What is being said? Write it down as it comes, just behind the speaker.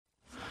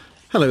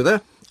Hello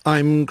there,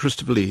 I'm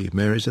Christopher Lee.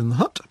 Mary's in the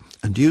hut.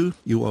 And you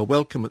are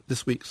welcome at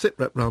this week's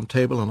SITREP Round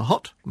Table on a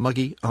hot,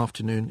 muggy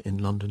afternoon in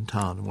London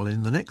town. Well,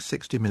 in the next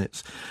 60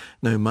 minutes,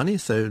 no money,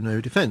 so no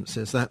defence.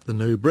 Is that the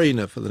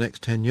no-brainer for the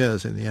next 10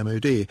 years in the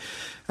MOD?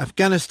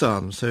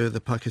 Afghanistan, so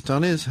the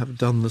Pakistanis have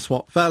done the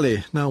Swat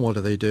Valley. Now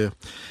what do?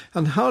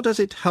 And how does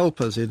it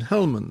help us in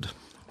Helmand?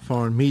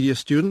 Foreign media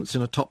students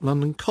in a top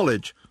London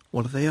college.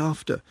 What are they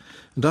after?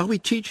 And are we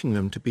teaching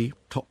them to be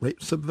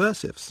top-rate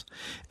subversives?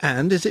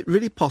 And is it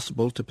really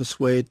possible to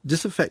persuade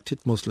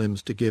disaffected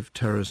Muslims to give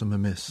terrorism a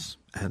miss?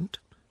 And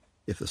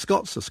if the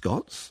Scots are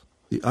Scots,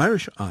 the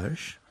Irish are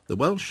Irish, the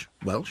Welsh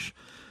Welsh,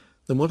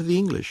 then what are the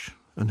English?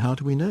 And how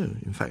do we know?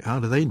 In fact,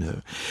 how do they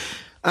know?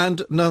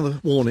 And another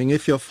warning,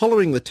 if you're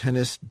following the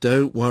tennis,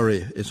 don't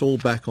worry. It's all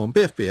back on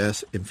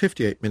BFBS in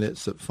 58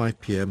 minutes at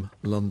 5 p.m.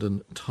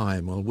 London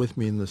time. Well, with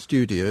me in the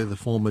studio, the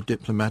former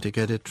diplomatic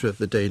editor of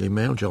the Daily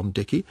Mail, John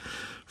Dickey,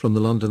 from the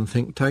London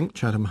think tank,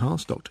 Chatham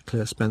House, Dr.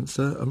 Claire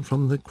Spencer, and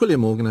from the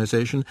Quilliam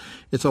organisation,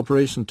 its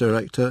operations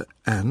director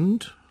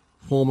and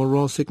former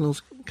Royal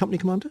Signals Company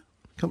Commander?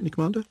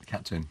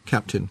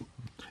 Captain,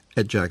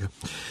 Ed Jagger.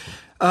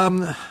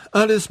 Early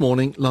this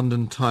morning,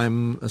 London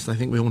time, as I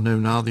think we all know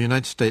now, the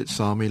United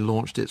States Army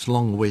launched its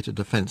long-awaited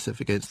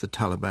offensive against the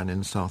Taliban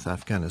in South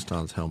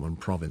Afghanistan's Helmand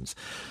province.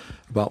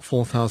 About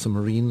 4,000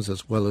 Marines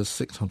as well as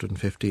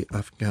 650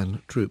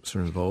 Afghan troops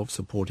are involved,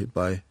 supported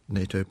by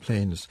NATO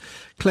planes.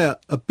 Claire,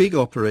 a big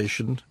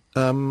operation,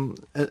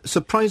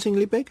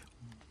 surprisingly big?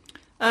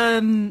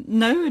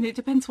 No, and it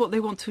depends what they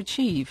want to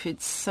achieve.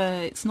 It's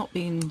not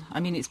been,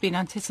 it's been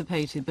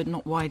anticipated but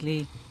not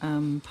widely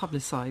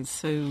publicised,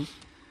 so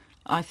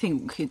I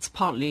think it's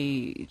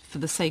partly for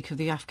the sake of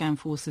the Afghan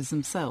forces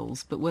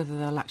themselves, but whether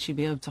they'll actually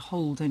be able to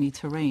hold any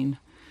terrain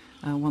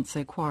once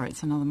they acquire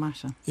it's another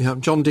matter. Yeah,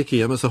 John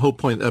Dickey, that's the whole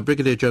point.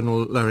 Brigadier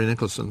General Larry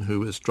Nicholson, who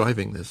was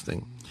driving this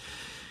thing,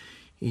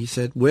 he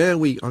said,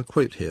 I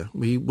quote here,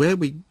 where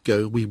we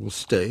go, we will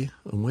stay,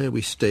 and where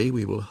we stay,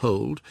 we will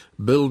hold,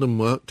 build and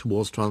work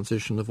towards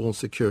transition of all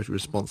security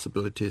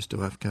responsibilities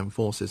to Afghan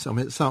forces.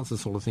 It sounds the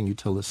sort of thing you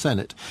tell the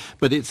Senate,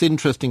 but it's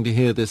interesting to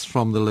hear this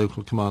from the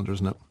local commander,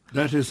 isn't it?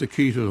 That is the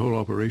key to the whole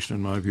operation,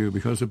 in my view,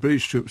 because the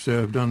British troops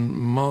there have done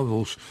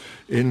marvels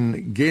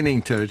in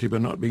gaining territory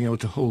but not being able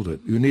to hold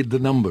it. You need the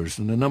numbers,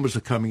 and the numbers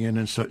are coming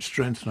in such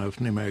strength now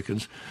from the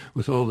Americans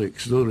with all the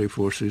auxiliary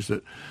forces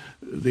that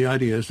the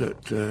idea is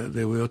that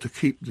they will be able to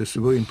keep the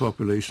civilian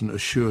population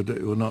assured that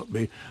it will not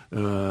be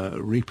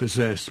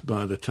repossessed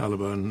by the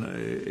Taliban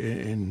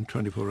in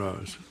 24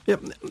 hours. Yeah,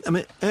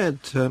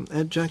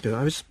 Ed Jagger,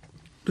 I was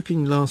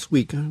looking last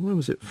week, when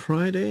was it,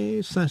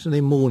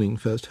 Saturday morning,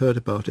 first heard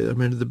about it.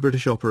 The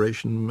British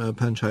operation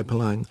Panchai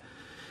Palang.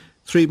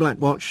 3 Black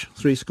Watch,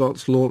 3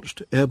 Scots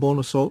launched airborne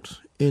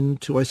assault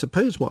into, I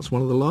suppose, what's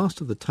one of the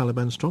last of the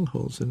Taliban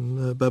strongholds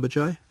in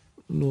Burbajai,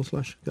 North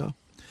Lashkar.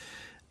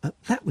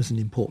 That was an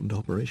important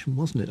operation,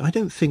 wasn't it? I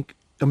don't think,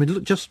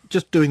 look,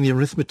 just doing the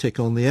arithmetic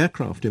on the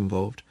aircraft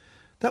involved,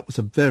 that was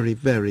a very,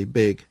 very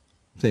big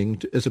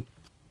thing as a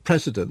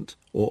precedent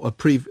or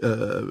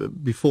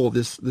before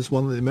this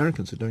one that the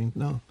Americans are doing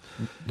now.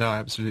 No, I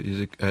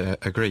absolutely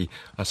agree.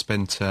 I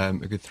spent a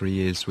good 3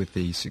 years with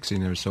the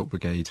 16 Air Assault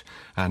Brigade,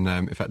 and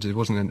in fact it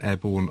wasn't an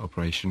airborne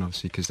operation,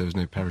 obviously, because there was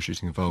no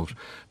parachuting involved,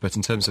 but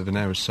in terms of an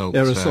air assault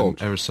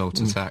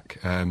attack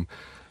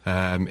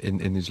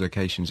in these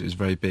locations, it was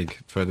very big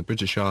for the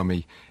British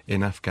Army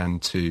in Afghan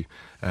to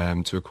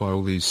acquire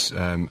all these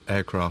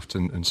aircraft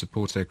and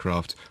support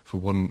aircraft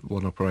for one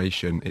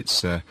operation.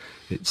 It's a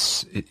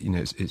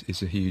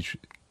huge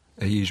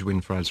win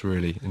for us,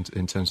 really,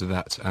 in terms of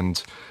that.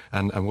 And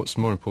what's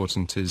more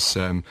important is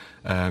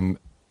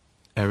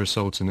air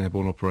assault and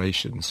airborne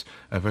operations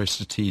are very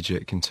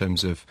strategic in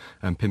terms of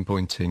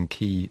pinpointing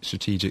key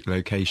strategic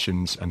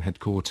locations and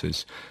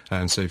headquarters.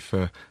 And so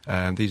for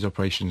these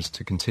operations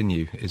to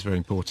continue is very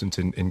important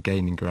in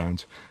gaining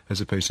ground as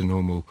opposed to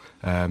normal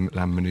land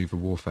manoeuvre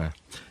warfare.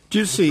 Do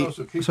you see...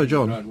 So,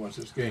 John, the ground once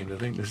it's gained. I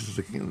think this is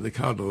the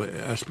cardinal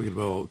aspect of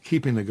all,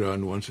 keeping the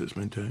ground once it's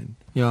maintained.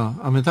 Yeah,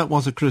 that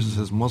was a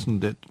criticism,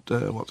 wasn't it?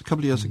 A couple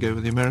of years ago,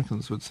 the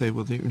Americans would say,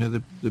 well,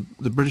 the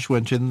British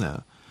went in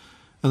there,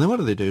 and then what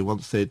do they do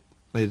once they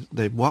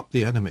whopped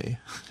the enemy?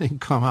 They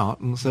come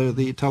out, and so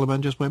the Taliban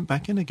just went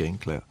back in again,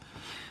 Claire.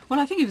 Well,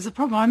 I think it was a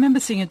problem. I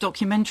remember seeing a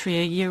documentary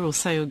a year or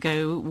so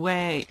ago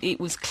where it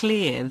was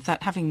clear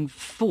that having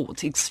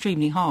fought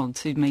extremely hard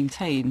to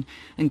maintain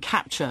and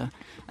capture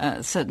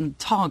certain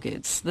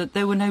targets, that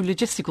there were no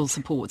logistical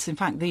supports. In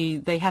fact,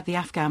 they had the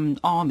Afghan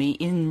army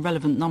in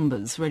relevant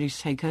numbers ready to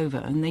take over,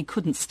 and they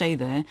couldn't stay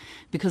there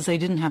because they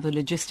didn't have the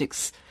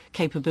logistics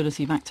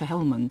capability back to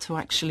Helmand to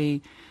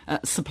actually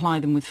supply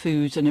them with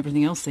food and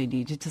everything else they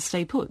needed to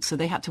stay put. So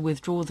they had to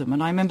withdraw them.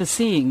 And I remember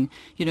seeing,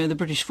 the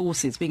British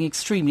forces being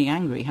extremely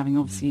angry, having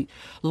obviously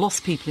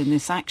lost people in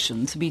this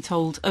action, to be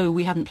told, oh,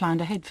 we hadn't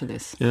planned ahead for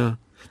this. Yeah.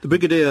 The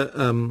Brigadier,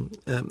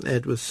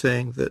 Ed, was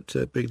saying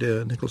that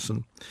Brigadier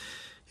Nicholson,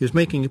 he was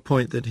making a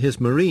point that his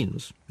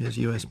Marines, his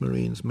US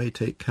Marines, may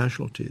take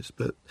casualties,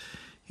 but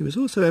he was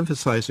also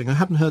emphasising, I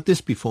haven't heard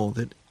this before,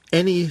 that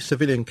any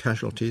civilian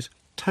casualties,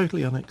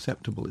 totally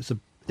unacceptable.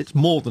 It's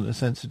more than a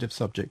sensitive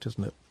subject,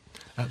 isn't it?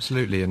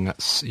 Absolutely, and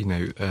that's, I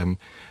know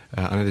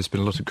there's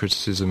been a lot of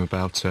criticism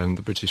about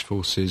the British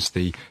forces,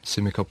 the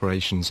CIMIC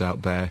operations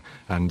out there,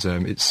 and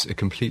it's a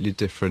completely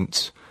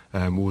different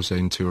war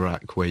zone to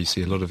Iraq, where you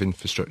see a lot of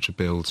infrastructure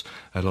builds,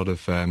 a lot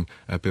of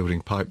rebuilding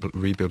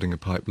of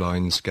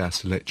pipelines,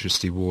 gas,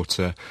 electricity,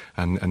 water,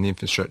 and the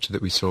infrastructure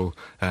that we saw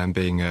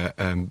being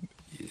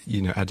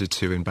added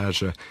to in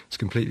Basra is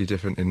completely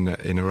different in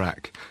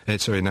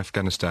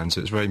Afghanistan.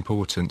 So it's very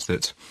important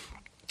that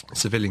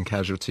civilian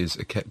casualties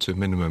are kept to a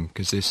minimum,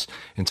 because this,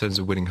 in terms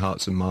of winning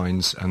hearts and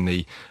minds, and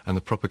the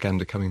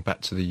propaganda coming back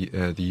to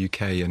the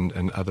UK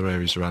and other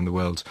areas around the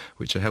world,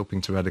 which are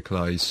helping to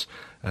radicalise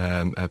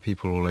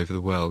people all over the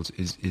world,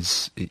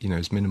 is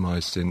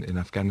minimised in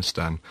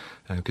Afghanistan,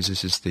 because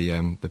this is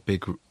the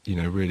big,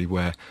 really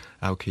where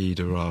Al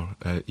Qaeda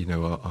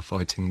are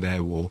fighting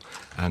their war,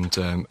 and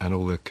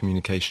all the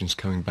communications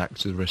coming back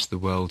to the rest of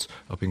the world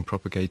are being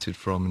propagated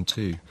from and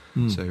to.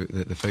 So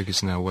the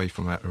focus now away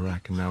from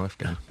Iraq and now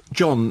Afghan.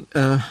 John,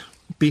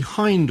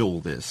 behind all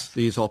this,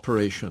 these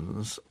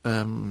operations,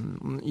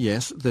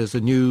 yes, there's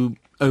a new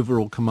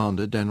overall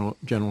commander, General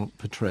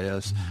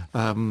Petraeus.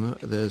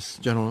 There's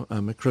General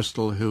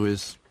McChrystal, who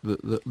is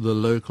the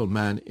local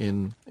man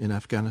in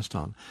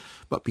Afghanistan.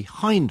 But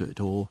behind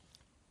it all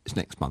is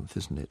next month,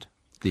 isn't it?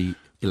 The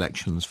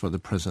elections for the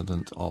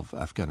president of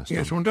Afghanistan.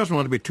 Yes, one doesn't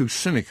want to be too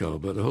cynical,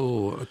 but the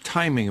whole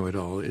timing of it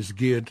all is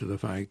geared to the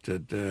fact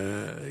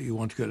that you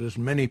want to get as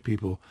many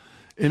people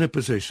in a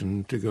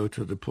position to go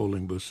to the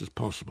polling booths as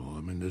possible.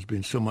 I mean, there's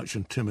been so much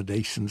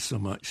intimidation, so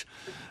much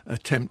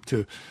attempt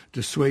to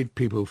dissuade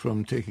people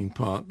from taking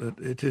part, that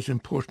it is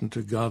important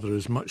to gather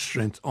as much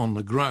strength on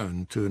the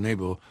ground to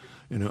enable,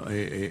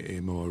 a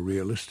more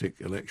realistic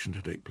election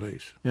to take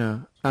place.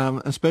 Yeah,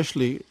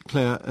 especially,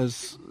 Claire,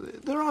 as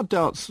there are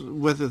doubts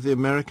whether the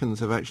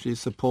Americans have actually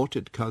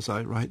supported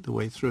Karzai right the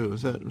way through,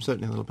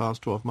 certainly in the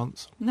past 12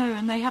 months. No,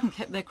 and they haven't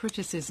kept their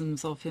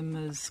criticisms of him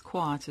as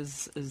quiet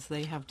as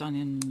they have done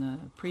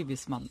in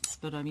previous months.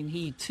 But, I mean,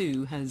 he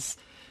too has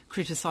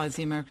criticised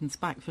the Americans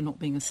back for not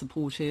being as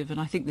supportive, and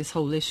I think this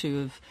whole issue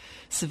of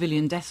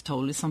civilian death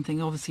toll is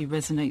something obviously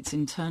resonates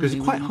internally.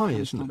 It's quite high,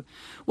 isn't it?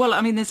 Well,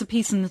 I mean, there's a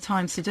piece in the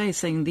Times today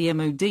saying the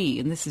MOD,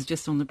 and this is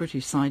just on the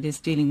British side, is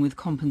dealing with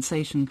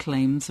compensation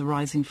claims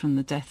arising from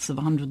the deaths of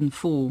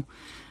 104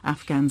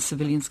 Afghan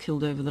civilians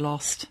killed over the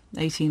last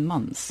 18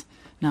 months.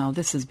 Now,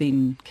 this has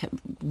been kept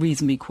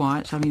reasonably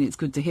quiet. I mean, it's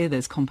good to hear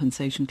there's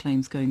compensation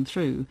claims going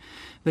through,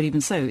 but even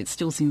so, it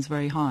still seems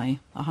very high.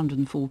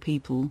 104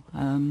 people.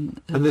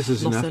 And this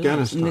is in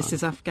Afghanistan. And this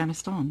is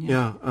Afghanistan.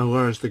 Yeah.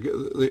 Whereas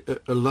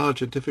a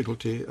larger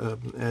difficulty,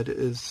 Ed,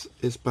 is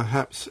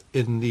perhaps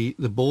in the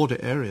border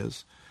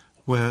areas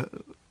where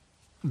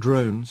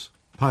drones,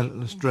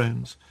 pilotless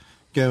drones,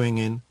 going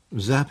in,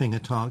 zapping a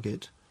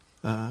target,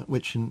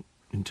 which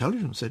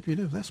intelligence said,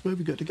 that's where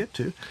we've got to get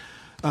to.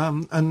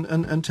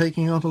 And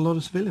taking out a lot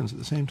of civilians at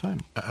the same time.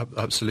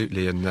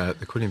 Absolutely, and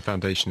the Quilliam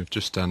Foundation have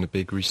just done a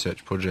big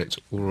research project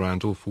all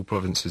around all 4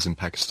 provinces in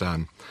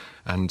Pakistan,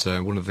 and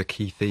one of the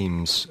key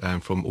themes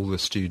from all the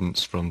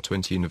students from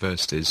 20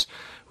 universities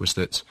was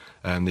that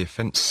the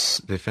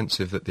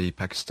offensive that the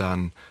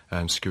Pakistan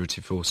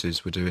security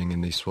forces were doing in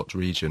the Swat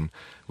region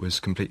was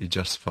completely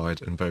justified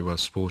and very well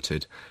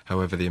supported.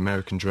 However, the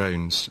American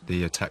drones,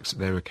 the attacks that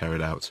they were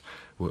carried out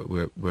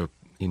were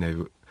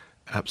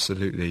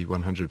absolutely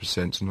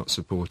 100% not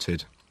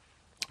supported,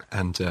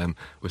 and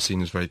were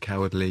seen as very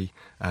cowardly,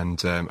 and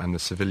the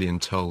civilian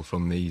toll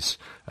from these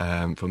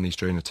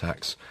drone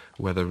attacks,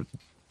 whether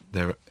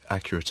they're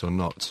accurate or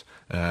not,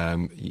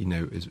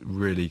 is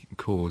really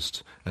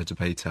caused a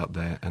debate out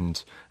there,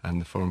 and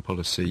the foreign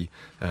policy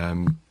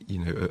of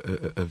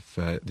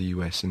the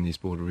US in these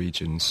border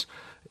regions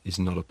is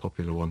not a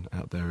popular one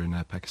out there in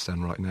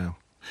Pakistan right now.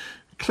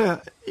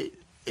 Claire,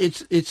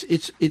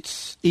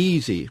 it's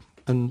easy.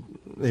 And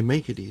they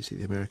make it easy,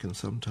 the Americans,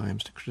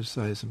 sometimes, to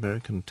criticise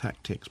American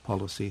tactics,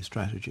 policy,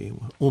 strategy,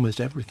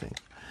 almost everything.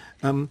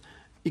 You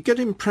get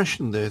the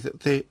impression, though,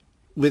 that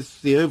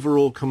with the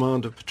overall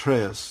command of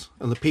Petraeus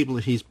and the people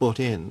that he's brought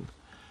in,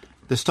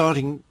 they're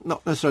starting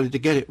not necessarily to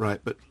get it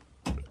right, but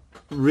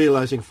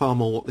realising far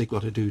more what they've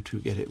got to do to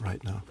get it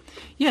right now.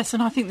 Yes,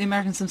 and I think the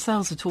Americans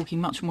themselves are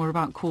talking much more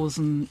about cause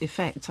and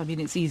effect. I mean,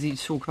 it's easy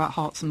to talk about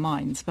hearts and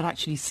minds, but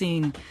actually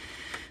seeing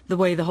the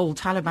way the whole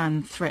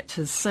Taliban threat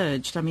has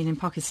surged. I mean, in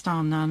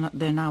Pakistan now,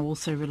 they're now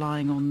also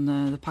relying on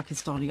the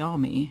Pakistani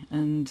army,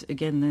 and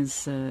again,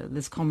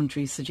 there's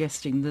commentary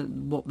suggesting that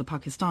what the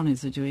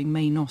Pakistanis are doing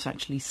may not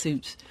actually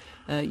suit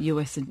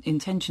US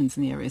intentions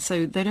in the area.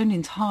 So they don't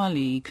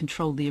entirely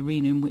control the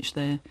arena in which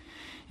they're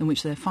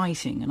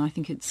fighting, and I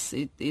think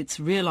it's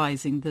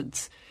realising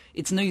that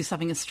it's no use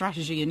having a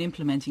strategy and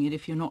implementing it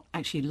if you're not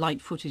actually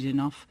light-footed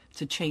enough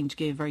to change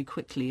gear very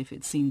quickly if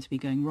it seems to be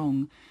going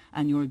wrong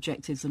and your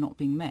objectives are not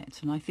being met.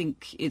 And I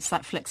think it's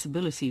that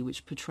flexibility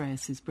which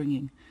Petraeus is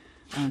bringing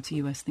to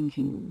US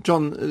thinking.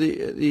 John,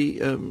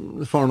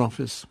 the Foreign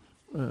Office,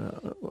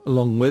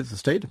 along with the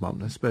State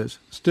Department, I suppose,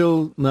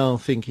 still now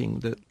thinking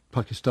that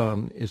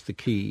Pakistan is the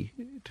key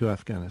to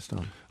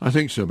Afghanistan? I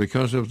think so,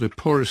 because of the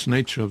porous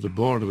nature of the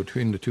border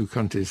between the two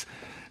countries.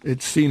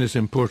 It's seen as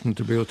important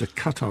to be able to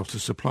cut off the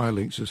supply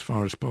links as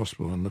far as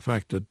possible, and the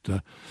fact that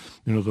the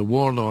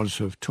warlords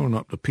have torn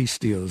up the peace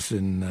deals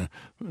in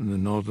the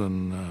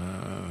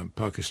northern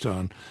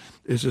Pakistan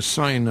is a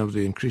sign of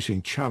the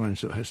increasing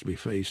challenge that has to be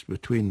faced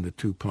between the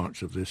two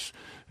parts of this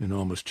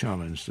enormous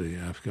challenge, the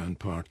Afghan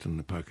part and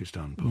the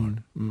Pakistan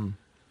part.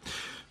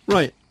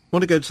 Right. I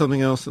want to go to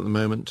something else at the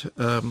moment,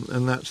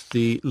 and that's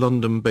the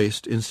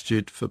London-based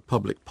Institute for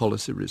Public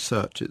Policy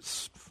Research.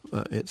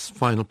 Its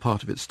final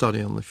part of its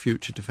study on the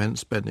future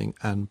defence spending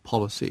and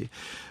policy.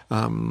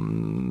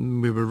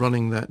 We were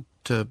running that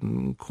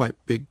quite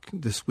big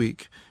this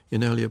week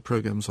in earlier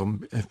programmes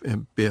on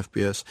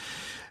BFBS,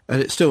 and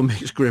it still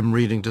makes grim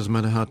reading, doesn't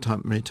matter how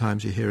many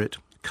times you hear it.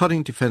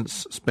 Cutting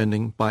defence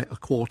spending by a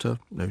quarter,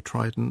 no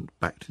Trident,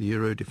 back to the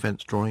Euro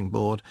defence drawing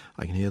board.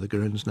 I can hear the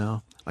groans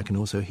now. I can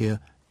also hear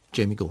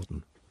Jamie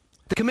Gordon.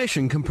 The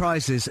Commission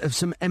comprises of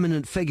some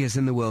eminent figures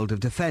in the world of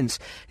defence,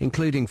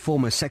 including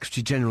former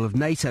Secretary-General of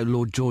NATO,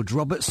 Lord George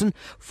Robertson,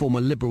 former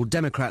Liberal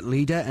Democrat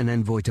leader and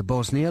envoy to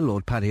Bosnia,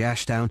 Lord Paddy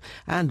Ashdown,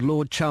 and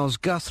Lord Charles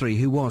Guthrie,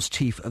 who was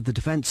Chief of the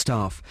Defence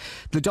Staff.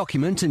 The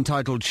document,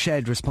 entitled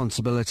Shared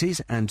Responsibilities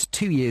and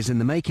 2 years in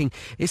the Making,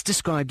 is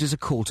described as a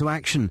call to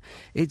action.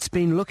 It's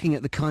been looking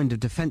at the kind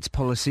of defence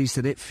policies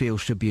that it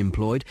feels should be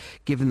employed,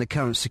 given the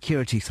current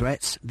security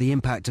threats, the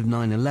impact of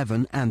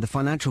 9/11 and the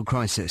financial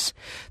crisis.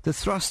 The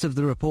thrust of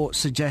the report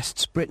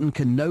suggests Britain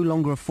can no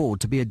longer afford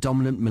to be a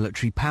dominant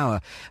military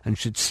power and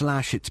should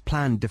slash its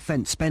planned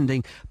defence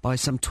spending by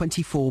some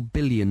 £24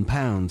 billion.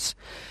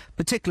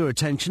 Particular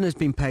attention has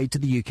been paid to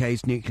the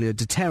UK's nuclear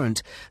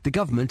deterrent. The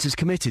government is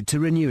committed to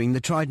renewing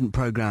the Trident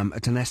programme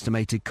at an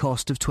estimated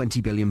cost of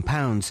 £20 billion.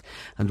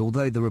 And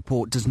although the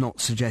report does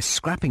not suggest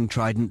scrapping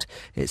Trident,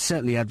 it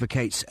certainly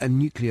advocates a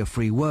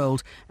nuclear-free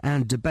world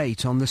and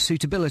debate on the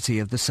suitability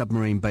of the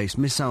submarine-based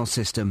missile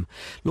system.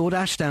 Lord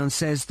Ashdown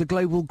says the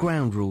global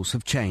ground rules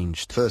have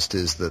changed. First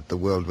is that the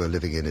world we're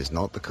living in is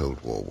not the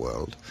Cold War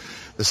world.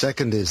 The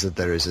second is that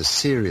there is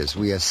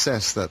we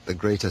assess that the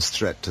greatest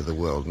threat to the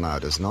world now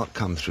does not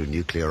come through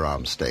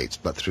nuclear-armed states,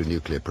 but through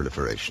nuclear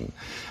proliferation.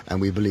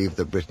 And we believe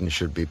that Britain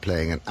should be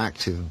playing an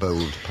active,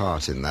 bold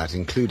part in that,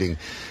 including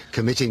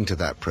committing to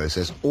that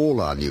process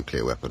all our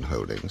nuclear weapon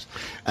holdings.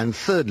 And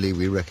thirdly,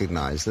 we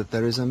recognise that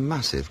there is a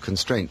massive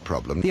constraint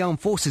problem. The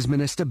Armed Forces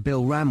Minister,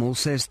 Bill Rammell,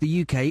 says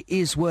the UK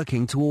is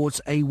working towards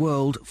a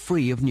world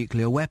free of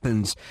nuclear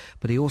weapons.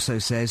 But he also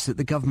says that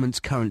the government's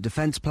current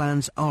defence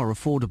plans are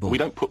affordable. We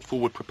don't put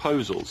forward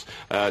proposals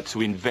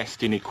to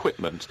invest in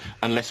equipment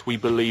unless we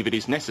believe it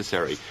is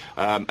necessary.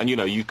 And,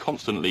 you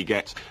constantly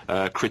get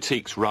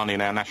critiques run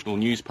in our national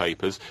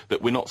newspapers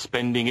that we're not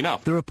spending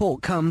enough. The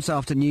report comes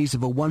after news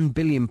of a £1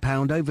 billion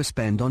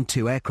overspend on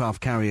 2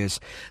 aircraft carriers.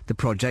 The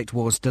project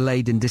was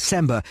delayed in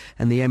December,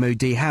 and the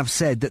MOD have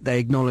said that they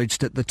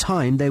acknowledged at the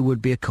time there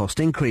would be a cost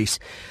increase.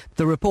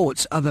 The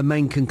report's other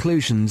main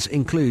conclusions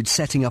include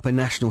setting up a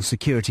National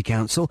Security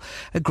Council,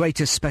 a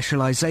greater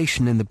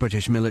specialisation in the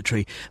British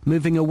military,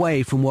 moving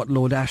away from what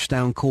Lord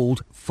Ashdown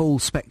called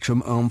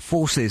full-spectrum armed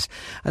forces,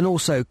 and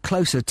also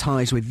closer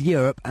ties with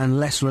Europe and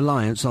less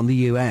reliance on the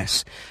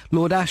US.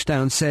 Lord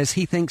Ashdown says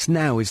he thinks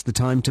now is the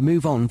time to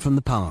move on from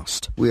the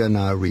past. We are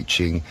now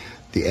reaching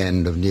the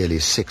end of nearly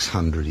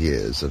 600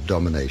 years of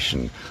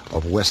domination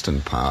of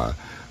Western power,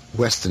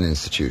 Western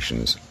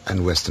institutions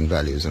and Western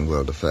values in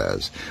world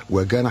affairs.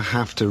 We're going to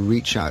have to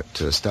reach out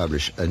to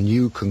establish a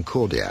new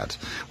concordiat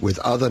with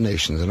other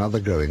nations and other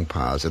growing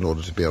powers in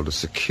order to be able to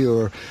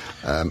secure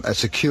a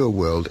secure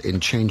world in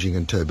changing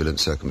and turbulent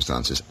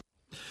circumstances.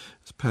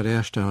 It's Paddy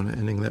Ashdown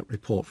ending that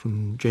report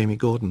from Jamie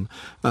Gordon.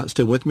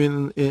 Still with me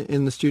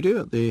in the studio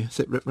at the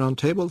SITREP round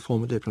table,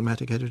 former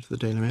diplomatic editor of the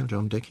Daily Mail,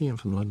 John Dickey, and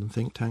from the London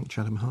think tank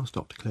Chatham House,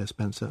 Dr. Claire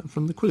Spencer, and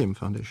from the Quilliam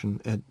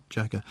Foundation, Ed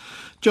Jagger.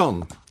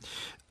 John,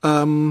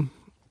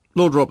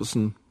 Lord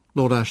Robertson,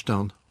 Lord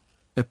Ashdown,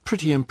 they're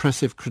pretty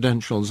impressive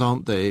credentials,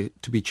 aren't they,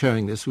 to be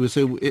chairing this?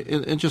 So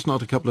it's just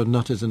not a couple of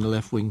nutters in a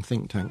left-wing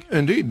think tank.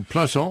 Indeed.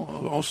 Plus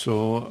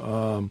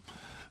also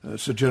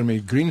Sir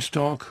Jeremy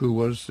Greenstock, who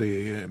was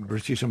the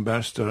British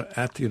ambassador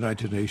at the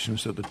United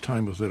Nations at the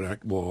time of the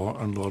Iraq War,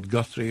 and Lord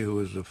Guthrie, who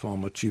was the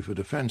former Chief of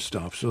Defence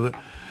Staff. So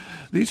that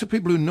these are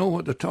people who know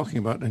what they're talking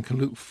about and can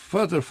look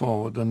further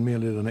forward than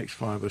merely the next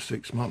 5 or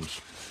 6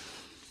 months.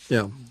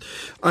 Yeah,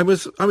 I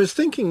was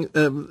thinking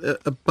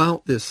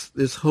about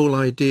this whole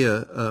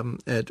idea,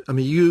 Ed. I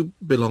mean, you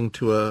belong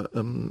to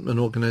an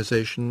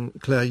organisation,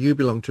 Claire. You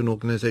belong to an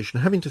organisation,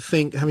 having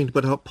to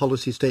put out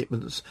policy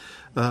statements,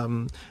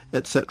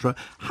 etc.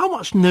 How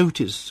much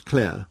notice,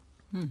 Claire,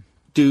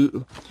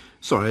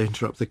 Sorry, I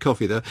interrupt the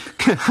coffee there.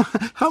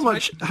 How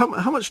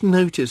much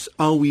notice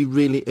are we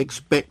really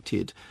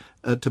expected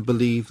to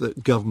believe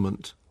that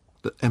government,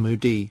 that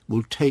MOD,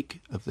 will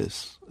take of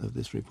this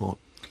report?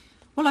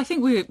 Well, I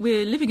think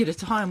we're living at a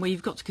time where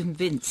you've got to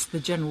convince the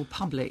general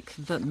public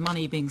that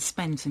money being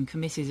spent and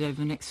committed over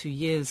the next few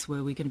years where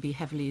we're going to be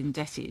heavily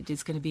indebted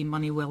is going to be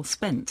money well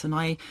spent. And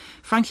I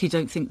frankly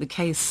don't think the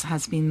case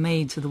has been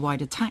made to the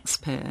wider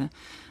taxpayer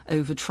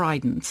over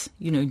Trident.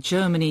 You know,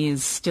 Germany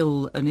is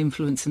still an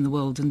influence in the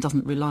world and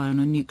doesn't rely on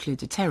a nuclear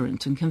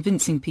deterrent, and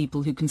convincing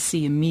people who can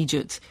see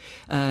immediate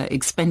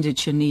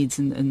expenditure needs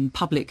and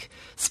public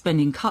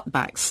spending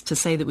cutbacks to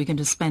say that we're going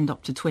to spend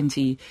up to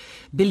 20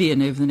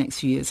 billion over the next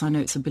few years. I know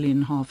it's $1.5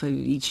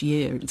 billion each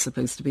year it's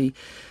supposed to be,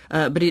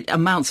 but it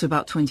amounts to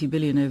about 20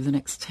 billion over the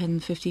next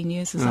 10, 15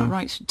 years, is that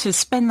right? To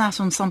spend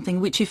that on something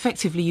which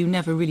effectively you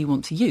never really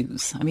want to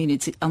use. I mean,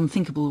 it's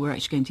unthinkable we're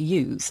actually going to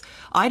use.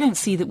 I don't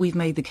see that we've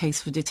made the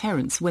case for deterrence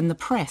when the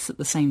press at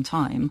the same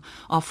time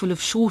are full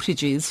of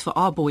shortages for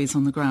our boys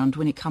on the ground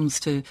when it comes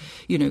to,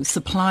 you know,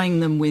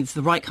 supplying them with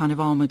the right kind of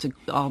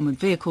armoured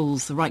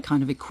vehicles, the right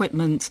kind of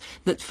equipment,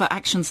 that for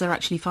actions they're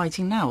actually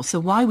fighting now. So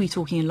why are we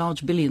talking in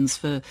large billions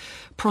for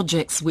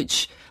projects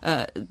which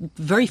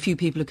very few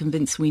people are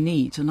convinced we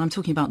need? And I'm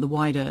talking about the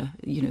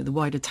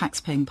wider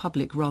tax-paying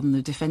public rather than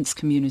the defence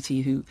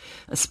community, who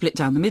are split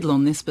down the middle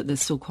on this, but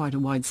there's still quite a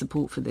wide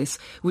support for this,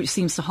 which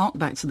seems to hark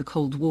back to the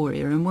Cold War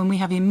era, and when we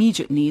have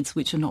immediate needs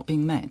which are not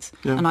being met.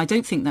 Yeah. And I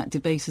don't think that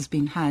debate has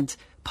been had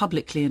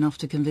publicly enough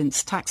to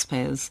convince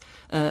taxpayers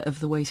of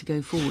the way to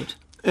go forward.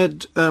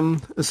 Ed,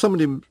 as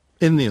somebody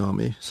in the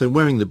army, so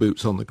wearing the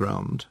boots on the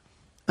ground,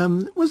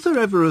 was there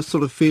ever a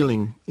sort of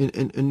feeling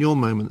in your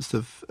moments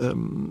of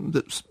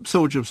that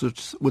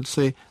soldiers would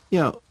say,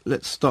 yeah,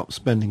 let's stop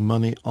spending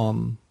money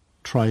on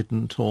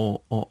Trident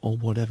or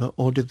whatever,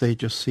 or did they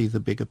just see the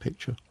bigger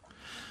picture?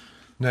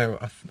 No,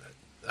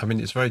 I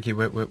mean, it's very key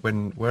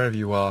wherever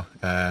you are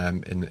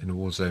in a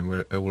war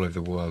zone, all over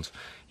the world,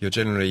 you're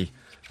generally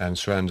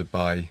surrounded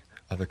by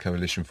other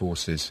coalition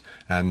forces.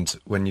 And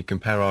when you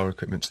compare our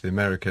equipment to the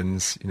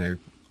Americans, you know,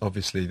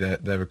 obviously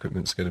their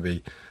equipment's going to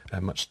be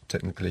much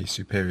technically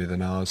superior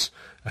than ours.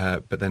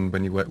 But then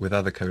when you work with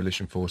other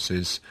coalition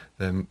forces,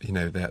 then, you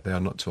know, they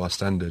are not to our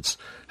standards.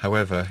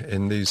 However,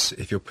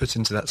 if you're put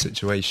into that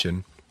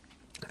situation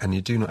and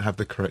you do not have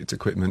the correct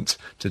equipment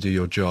to do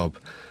your job,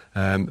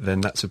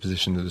 then that's a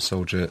position that a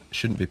soldier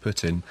shouldn't be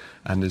put in,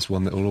 and is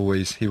one that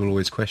he will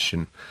always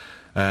question.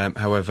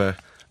 However,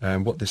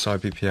 what this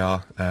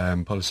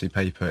IPPR policy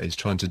paper is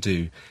trying to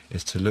do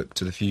is to look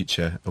to the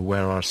future of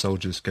where our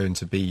soldiers going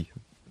to be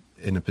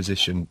in a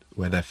position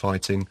where they're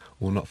fighting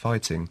or not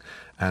fighting,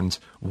 and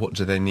what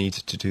do they need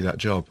to do that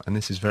job. And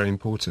this is very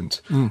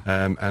important.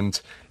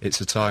 And it's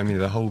a time, you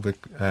know,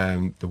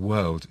 the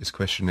world is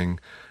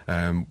questioning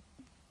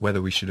whether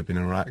we should have been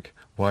in Iraq,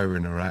 why we're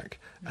in Iraq,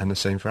 and the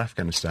same for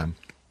Afghanistan.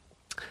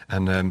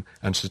 And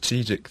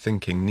strategic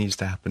thinking needs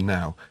to happen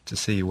now to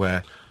see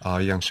where our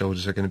young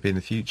soldiers are going to be in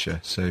the future.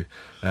 So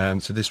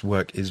this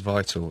work is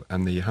vital,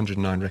 and the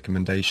 109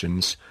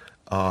 recommendations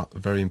are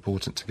very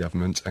important to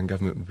government, and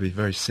government would be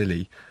very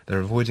silly. They're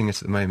avoiding it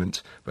at the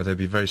moment, but they'd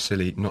be very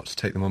silly not to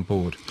take them on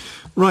board.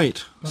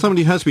 Right.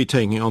 Somebody has been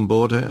taking it on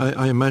board.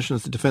 I imagine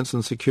it's the Defence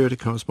and Security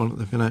correspondent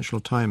at the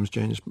Financial Times,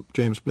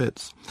 James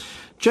Blitz.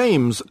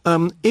 James,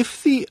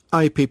 if the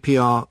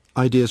IPPR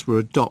ideas were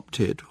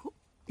adopted,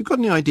 you got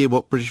any idea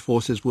what British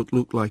forces would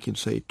look like in,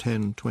 say,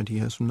 10, 20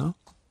 years from now?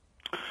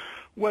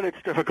 Well,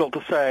 it's difficult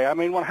to say. I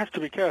mean, one has to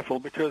be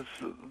careful because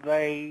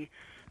they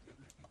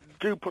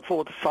do put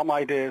forward some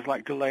ideas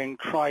like delaying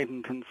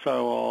Trident and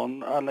so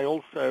on, and they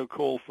also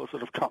call for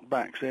sort of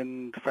cutbacks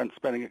in defence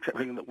spending,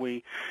 accepting that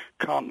we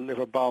can't live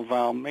above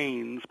our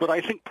means. But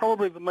I think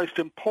probably the most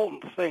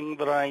important thing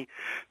that I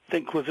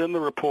think was in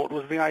the report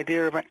was the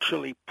idea of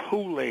actually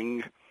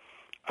pooling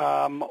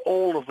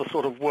all of the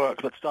sort of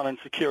work that's done in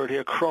security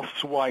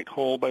across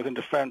Whitehall, both in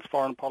defence,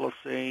 foreign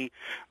policy,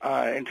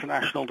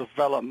 international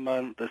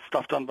development, the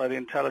stuff done by the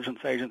intelligence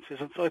agencies.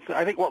 And so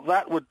I think what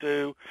that would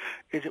do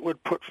is it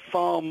would put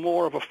far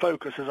more of a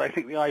focus, as I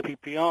think the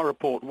IPPR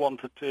report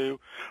wanted to,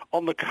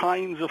 on the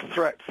kinds of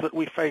threats that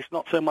we face,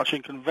 not so much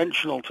in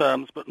conventional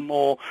terms, but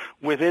more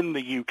within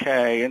the UK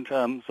in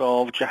terms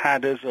of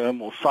jihadism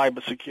or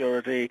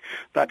cybersecurity,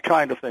 that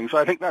kind of thing. So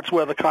I think that's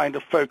where the kind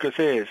of focus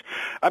is.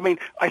 I mean,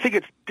 I think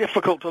it's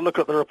difficult to look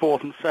at the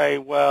report and say,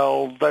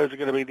 well, those are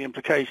going to be the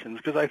implications,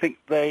 because I think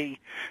they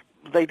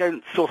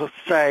don't sort of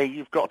say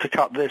you've got to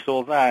cut this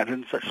or that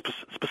in such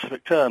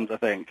specific terms, I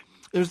think.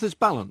 There's this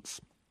balance.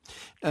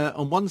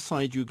 On one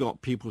side, you've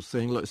got people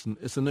saying, look,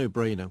 it's a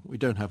no-brainer. We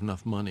don't have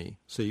enough money,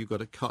 so you've got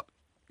to cut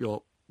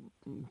your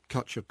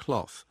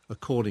cloth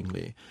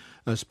accordingly,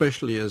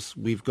 especially as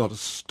we've got to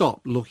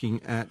stop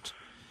looking at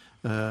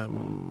I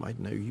don't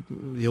know,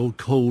 the old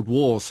Cold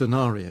War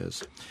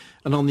scenarios.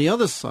 And on the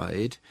other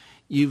side,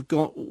 you've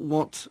got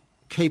what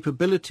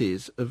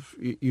capabilities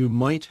you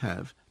might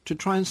have to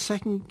try and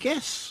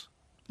second-guess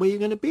where you're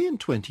going to be in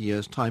 20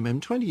 years' time.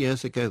 And 20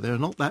 years ago, there are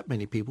not that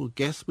many people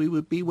guess we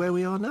would be where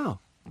we are now.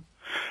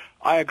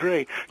 I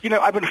agree.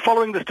 I've been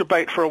following this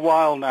debate for a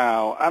while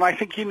now, and I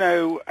think,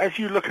 as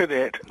you look at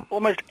it,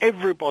 almost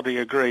everybody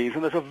agrees,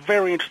 and there's a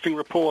very interesting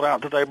report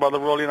out today by the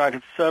Royal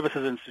United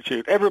Services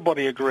Institute.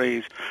 Everybody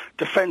agrees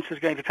defence is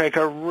going to take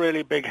a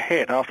really big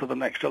hit after the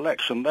next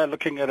election. They're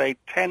looking at a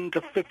 10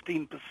 to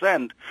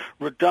 15%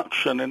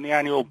 reduction in the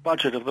annual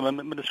budget of the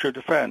Ministry of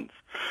Defence.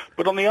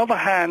 But on the other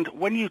hand,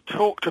 when you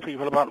talk to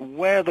people about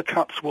where the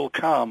cuts will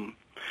come,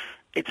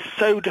 it's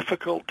so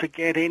difficult to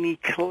get any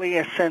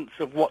clear sense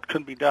of what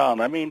can be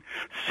done. I mean,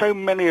 so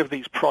many of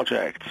these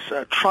projects,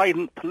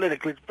 Trident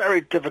politically, it's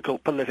very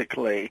difficult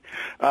politically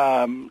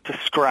to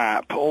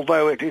scrap,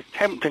 although it is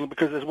tempting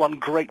because there's one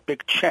great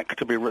big check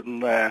to be written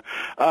there.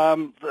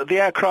 The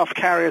aircraft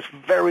carriers,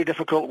 very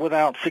difficult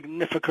without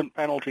significant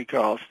penalty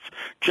costs.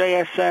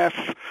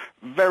 JSF,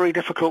 very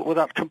difficult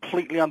without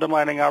completely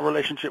undermining our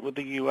relationship with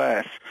the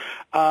US.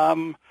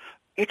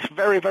 It's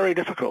very, very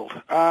difficult.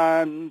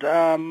 And,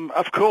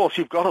 of course,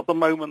 you've got at the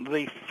moment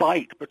the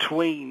fight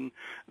between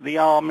the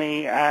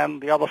Army and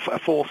the other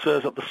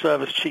forces at the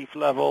service chief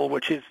level,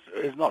 which is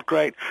not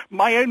great.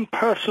 My own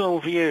personal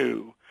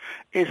view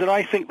is that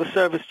I think the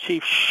service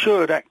chiefs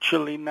should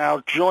actually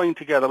now join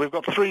together. We've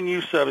got 3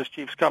 new service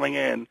chiefs coming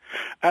in,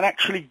 and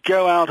actually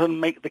go out and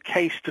make the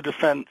case to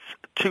defence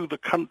to the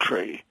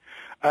country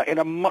in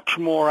a much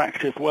more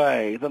active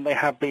way than they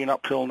have been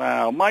up till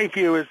now. My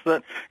view is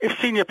that if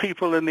senior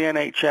people in the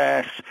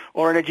NHS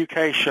or in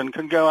education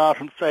can go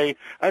out and say,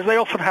 as they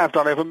often have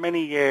done over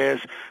many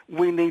years,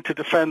 we need to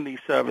defend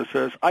these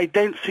services, I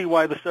don't see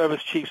why the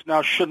service chiefs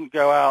now shouldn't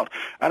go out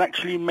and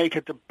actually make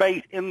a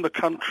debate in the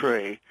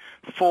country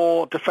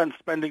for defence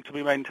spending to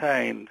be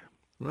maintained.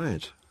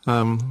 Right.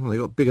 They've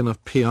got big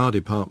enough PR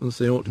departments,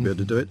 they ought to be able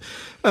to do it.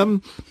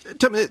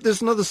 Tell me,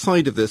 there's another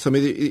side of this. I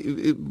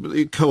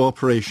mean,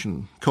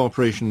 cooperation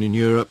in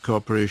Europe,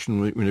 cooperation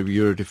with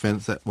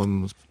Eurodefence, that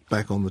one's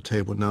back on the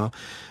table now.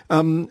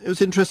 It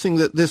was interesting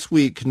that this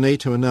week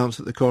NATO announced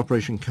that the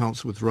Cooperation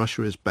Council with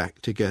Russia is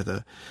back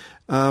together.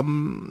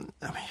 That's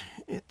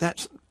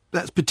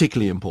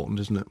particularly important,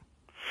 isn't it?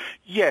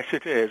 Yes,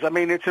 it is. I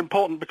mean, it's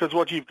important because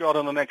what you've got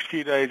in the next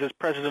few days is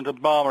President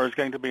Obama is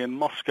going to be in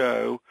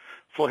Moscow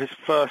for his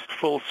first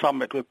full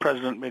summit with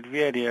President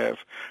Medvedev.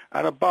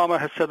 And Obama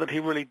has said that he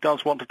really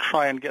does want to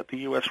try and get the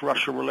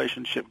US-Russia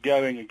relationship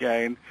going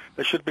again.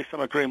 There should be some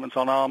agreements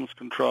on arms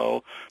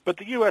control. But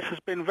the US has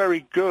been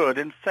very good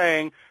in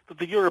saying that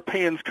the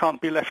Europeans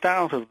can't be left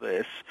out of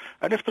this.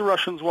 And if the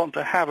Russians want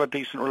to have a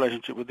decent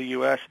relationship with the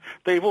US,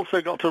 they've also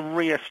got to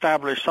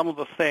re-establish some of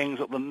the things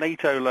at the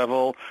NATO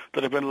level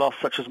that have been lost,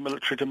 such as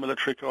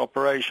military-to-military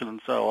cooperation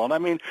and so on. I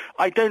mean,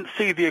 I don't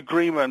see the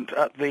agreement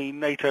at the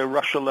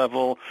NATO-Russia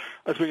level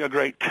as being a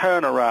great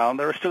turnaround.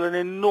 There is still an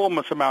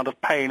enormous amount of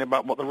pain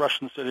about what the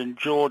Russians did in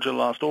Georgia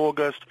last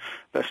August.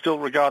 They're still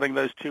regarding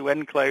those 2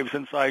 enclaves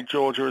inside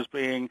Georgia as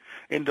being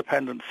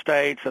independent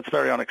states. That's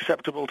very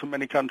unacceptable to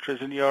many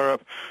countries in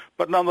Europe.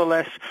 But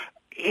nonetheless,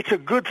 it's a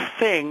good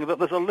thing that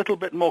there's a little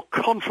bit more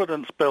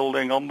confidence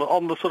building on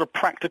the sort of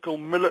practical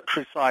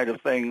military side of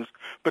things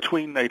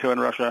between NATO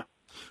and Russia.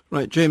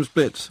 Right, James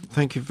Blitz,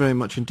 thank you very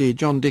much indeed.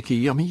 John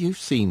Dickey, I mean, you've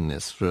seen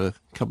this for a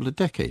couple of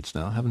decades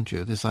now, haven't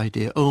you? This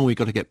idea, we've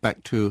got to get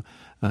back to,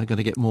 going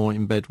to get more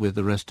in bed with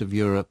the rest of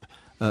Europe.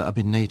 I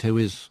mean, NATO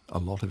is, a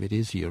lot of it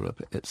is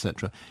Europe,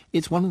 etc.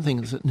 It's one of the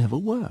things that never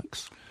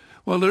works.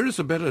 Well, there is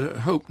a bit of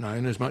hope now,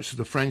 in as much as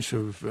the French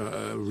have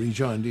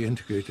rejoined the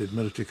Integrated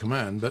Military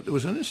Command. But there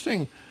was an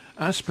interesting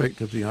aspect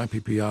of the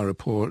IPPR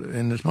report,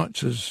 in as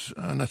much as,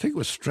 and I think it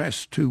was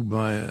stressed too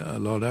by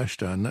Lord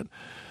Ashdown, that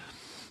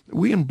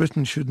we in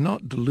Britain should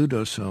not delude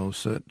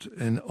ourselves that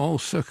in all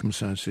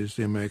circumstances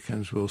the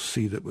Americans will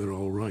see that we're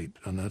all right.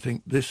 And I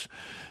think this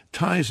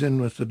ties in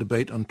with the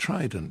debate on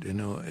Trident.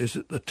 Is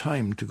it the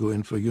time to go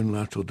in for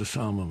unilateral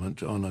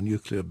disarmament on a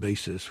nuclear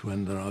basis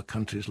when there are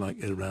countries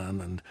like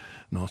Iran and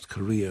North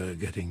Korea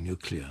getting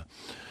nuclear?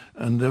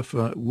 And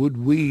therefore, would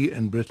we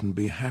in Britain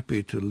be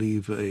happy to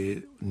leave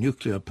a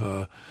nuclear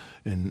power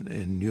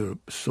in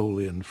Europe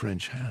solely in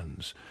French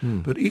hands?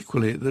 But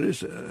equally, there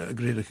is a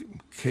greater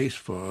case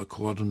for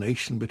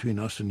coordination between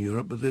us and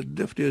Europe. But the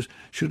difficulty is,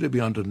 should it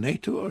be under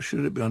NATO or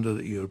should it be under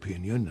the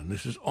European Union?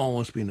 This has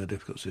always been a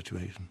difficult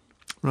situation.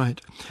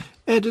 Right.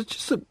 Ed, it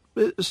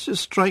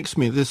just strikes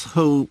me this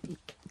whole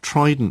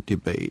Trident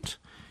debate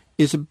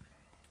is a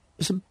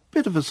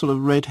bit of a sort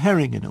of red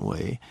herring in a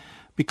way,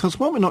 because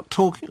what we're not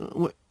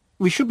talking,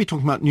 we should be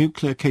talking about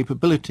nuclear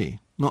capability,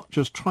 not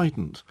just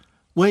Trident.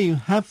 Where you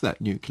have that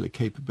nuclear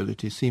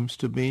capability seems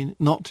to be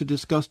not to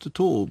discuss at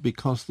all,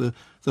 because the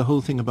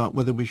whole thing about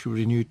whether we should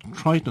renew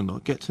Trident or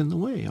not gets in the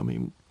way. I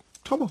mean,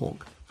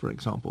 Tomahawk, for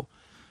example,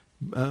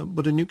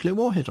 put a nuclear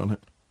warhead on it.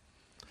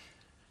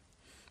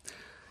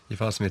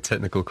 You've asked me a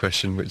technical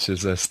question which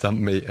has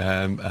stumped me.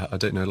 I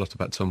don't know a lot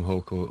about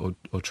Tomahawk or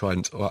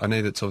Trident. I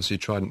know that obviously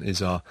Trident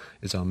is our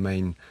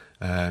main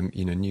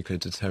nuclear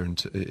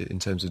deterrent in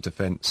terms of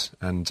defence,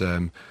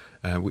 and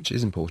which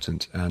is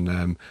important. And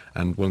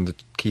one of the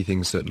key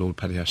things that Lord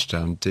Paddy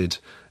Ashdown did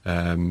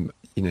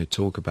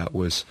talk about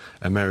was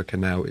America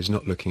now is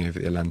not looking over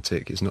the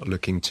Atlantic, is not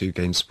looking to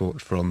gain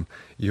support from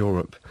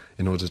Europe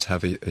in order to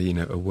have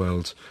a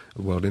world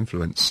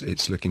influence.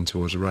 It's looking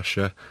towards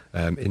Russia,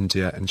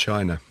 India and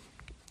China.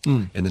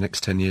 In the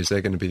next 10 years,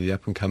 they're going to be the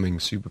up-and-coming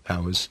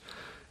superpowers,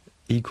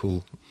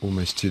 equal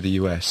almost to the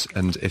US,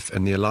 and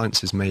the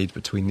alliances made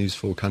between these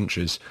four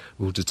countries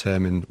will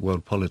determine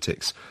world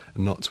politics,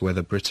 not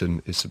whether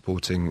Britain is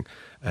supporting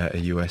a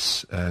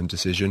US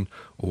decision,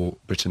 or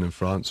Britain and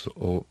France,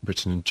 or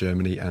Britain and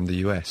Germany and the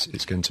US.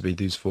 It's going to be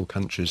these four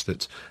countries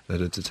that are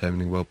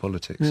determining world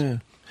politics. Yeah.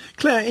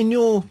 Claire, in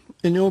your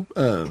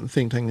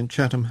think tank in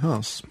Chatham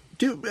House,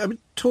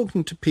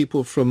 talking to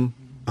people from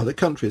other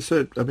countries,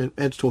 so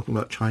Ed's talking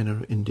about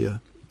China,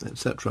 India,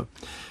 etc.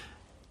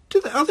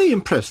 Are they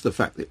impressed the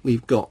fact that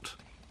we've got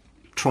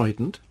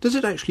Trident? Does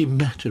it actually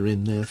matter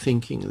in their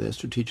thinking, their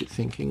strategic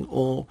thinking,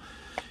 or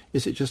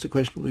is it just a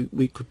question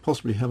we could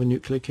possibly have a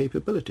nuclear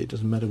capability? It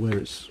doesn't matter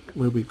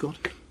where we've got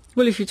it.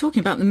 Well, if you're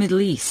talking about the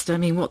Middle East,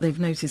 what they've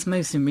noticed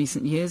most in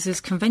recent years is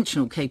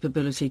conventional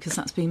capability, because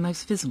that's been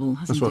most visible,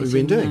 hasn't it? That's what we've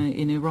been doing.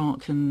 In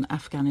Iraq and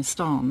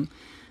Afghanistan.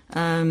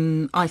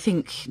 I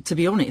think, to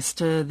be honest,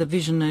 the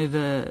vision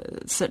over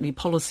certainly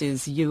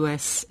policies,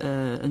 US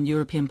and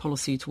European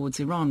policy towards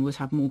Iran would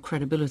have more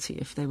credibility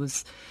if there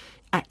was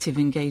active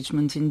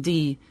engagement in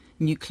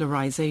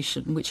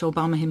denuclearization, which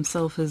Obama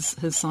himself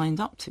has signed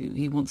up to.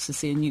 He wants to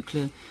see a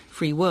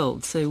nuclear-free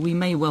world. So we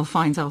may well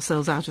find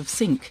ourselves out of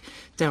sync,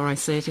 dare I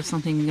say it, if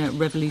something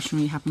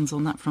revolutionary happens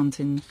on that front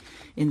in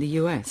the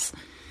US.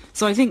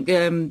 So I think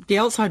the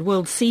outside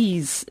world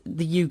sees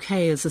the UK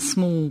as a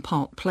small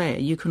part player.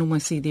 You can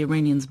almost see the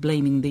Iranians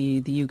blaming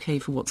the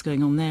UK for what's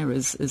going on there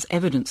as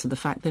evidence of the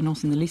fact they're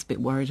not in the least bit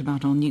worried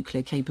about our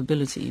nuclear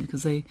capability,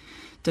 because they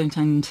don't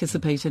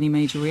anticipate any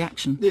major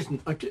reaction.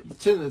 Listen,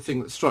 the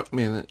thing that struck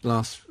me in the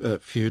last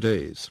few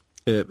days,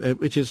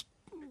 which is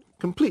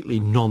completely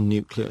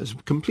non-nuclear, is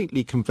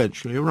completely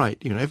conventional. You're right.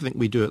 Everything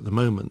we do at the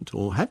moment,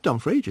 or have done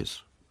for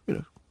ages,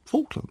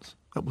 Falklands.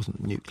 That wasn't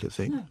a nuclear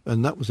thing, no.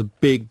 And that was a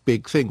big,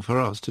 big thing for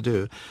us to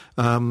do.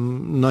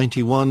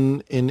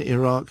 91 in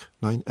Iraq,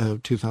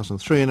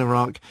 2003 in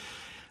Iraq,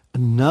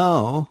 and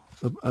now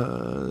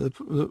the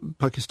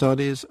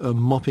Pakistanis are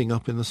mopping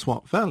up in the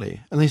Swat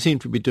Valley, and they seem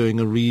to be doing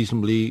a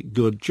reasonably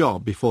good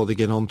job before they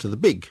get on to the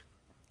big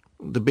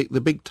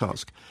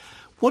task.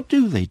 What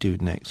do they do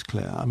next,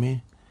 Claire?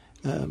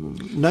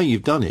 Now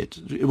you've done it.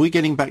 Are we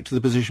getting back to the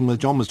position where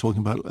John was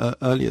talking about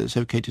earlier? It's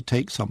okay to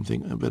take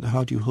something, but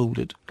how do you hold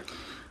it?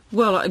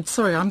 Well, I'm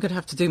sorry, I'm going to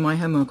have to do my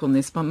homework on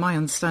this, but my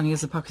understanding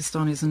is the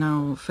Pakistanis are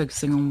now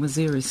focusing on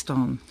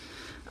Waziristan.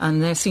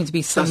 And there seem to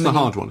be so many... That's the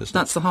hard one, isn't it?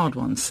 That's the hard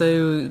one.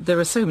 So there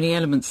are so many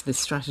elements to this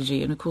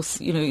strategy. And, of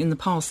course, in the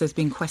past there's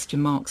been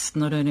question marks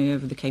not only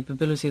over the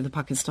capability of the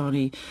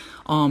Pakistani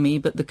army,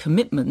 but the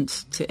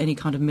commitment to any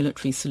kind of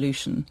military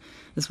solution.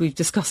 As we've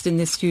discussed in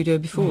this studio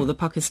before, the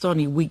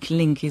Pakistani weak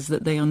link is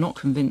that they are not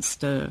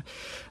convinced a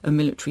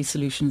military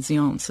solution is the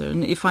answer.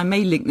 And if I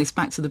may link this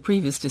back to the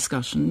previous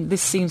discussion,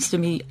 this seems to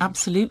me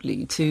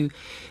absolutely to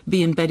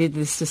be embedded in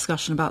this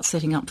discussion about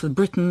setting up for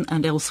Britain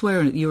and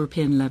elsewhere at the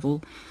European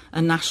level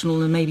a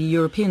national and maybe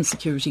European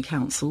Security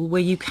Council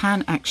where you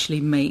can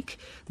actually make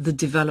the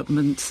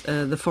development,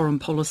 the foreign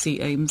policy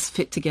aims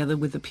fit together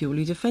with the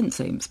purely defence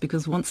aims.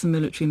 Because once the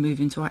military move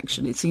into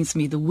action, it seems to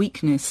me the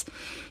weakness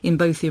in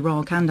both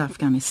Iraq and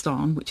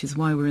Afghanistan, which is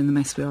why we're in the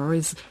mess we are,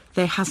 is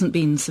there hasn't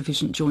been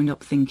sufficient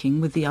joined-up thinking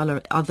with the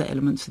other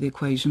elements of the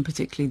equation,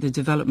 particularly the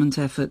development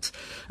effort,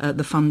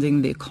 the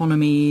funding, the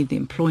economy, the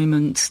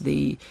employment,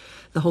 the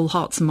whole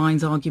hearts and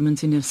minds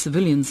argument in a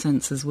civilian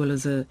sense as well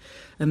as a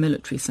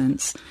military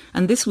sense.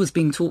 And this was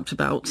being talked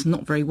about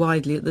not very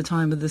widely at the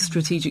time of the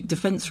Strategic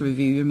Defence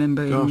Review. You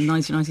remember in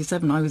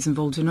 1997 I was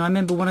involved in. I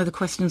remember one of the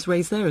questions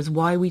raised there is,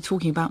 why are we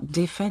talking about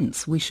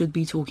defence? We should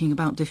be talking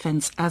about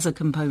defence as a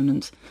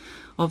component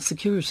of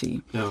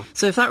security. Yeah.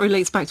 So if that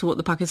relates back to what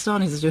the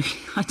Pakistanis are doing,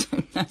 I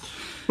don't know.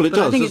 Well, but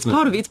I think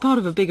it's part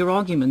of a bigger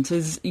argument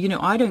is,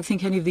 I don't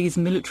think any of these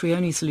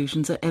military-only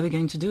solutions are ever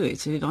going to do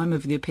it. I'm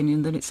of the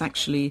opinion that it's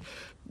actually,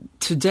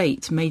 to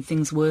date, made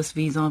things worse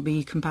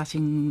vis-à-vis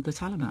combating the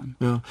Taliban.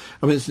 Yeah.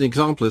 It's an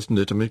example, isn't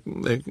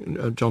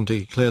it? John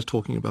T. Clare's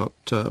talking about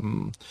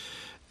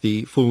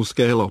the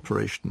full-scale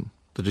operation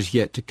that is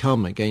yet to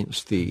come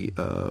against the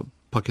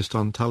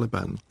Pakistan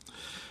Taliban,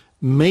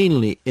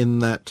 mainly in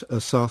that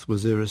South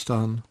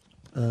Waziristan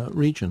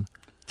region.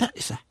 That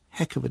is a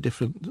heck of a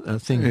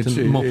different thing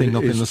to mopping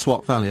up in the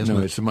Swat Valley, isn't it?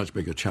 No, it's a much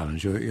bigger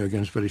challenge. You're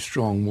against very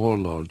strong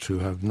warlords who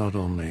have not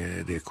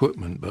only the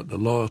equipment, but the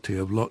loyalty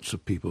of lots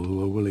of people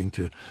who are willing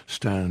to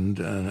stand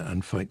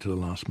and fight to the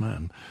last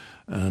man.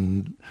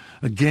 And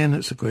again,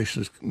 it's a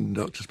question, as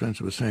Dr.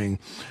 Spencer was saying,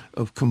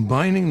 of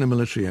combining the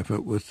military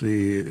effort with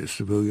the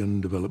civilian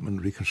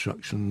development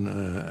reconstruction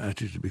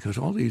attitude, because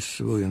all these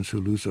civilians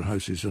who lose their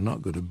houses are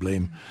not going to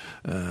blame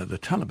the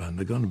Taliban.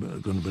 They're going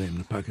to blame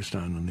the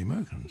Pakistan and the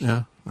Americans.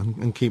 Yeah,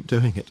 and keep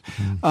doing it.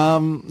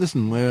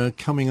 Listen, we're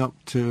coming up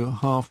to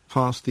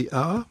 1:30 the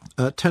hour.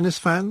 Tennis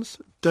fans,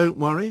 don't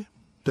worry.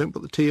 don't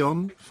put the tea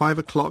on. 5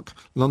 o'clock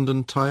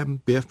London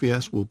time.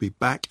 BFBS will be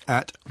back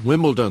at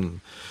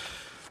Wimbledon.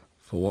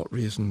 For what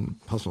reason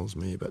puzzles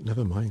me, but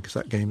never mind, because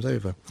that game's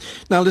over.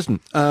 Now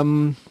listen,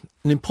 an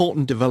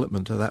important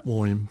development of that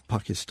war in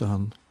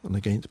Pakistan and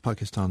against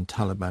Pakistan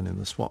Taliban in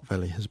the Swat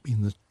Valley has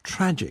been the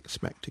tragic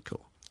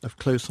spectacle of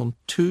close on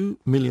 2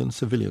 million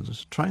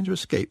civilians trying to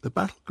escape the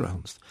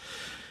battlegrounds.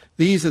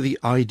 These are the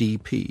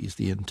IDPs,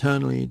 the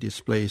internally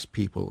displaced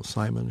people.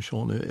 Simon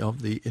Shawnee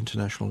of the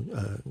International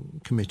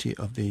Committee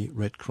of the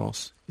Red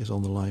Cross is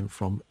on the line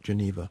from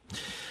Geneva.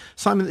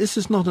 Simon, this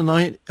is not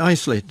an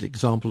isolated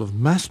example of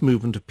mass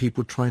movement of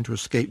people trying to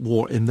escape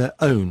war in their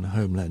own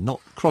homeland,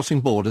 not crossing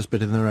borders,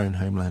 but in their own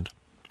homeland.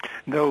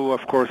 No,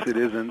 of course it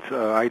isn't.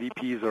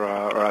 IDPs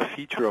are a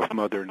feature of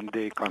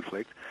modern-day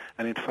conflict.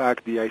 And in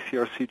fact, the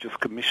ICRC just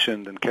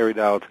commissioned and carried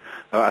out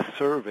a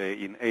survey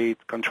in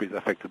 8 countries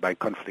affected by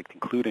conflict,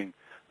 including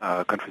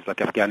countries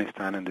like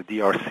Afghanistan and the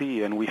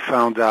DRC. And we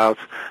found out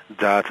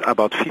that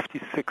about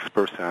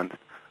 56%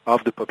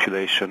 of the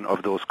population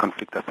of those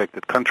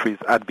conflict-affected countries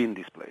had been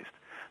displaced.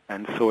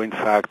 And so, in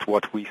fact,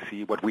 what we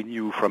see, what we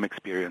knew from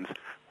experience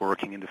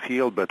working in the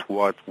field, but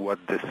what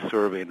this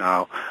survey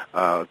now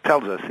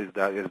tells us is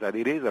that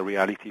it is a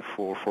reality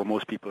for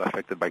most people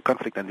affected by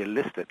conflict, and they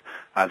list it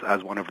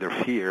as one of their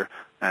fear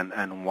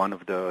and one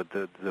of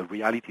the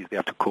realities they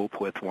have to cope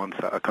with once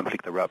a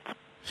conflict erupts.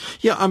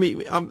 Yeah, I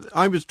mean,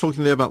 I was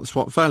talking there about the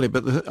Swat Valley,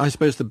 but I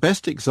suppose the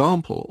best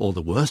example, or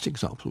the worst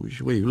example,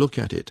 which way you look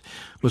at it,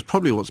 was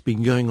probably what's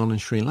been going on in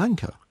Sri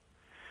Lanka.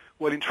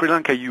 Well, in Sri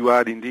Lanka, you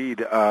had indeed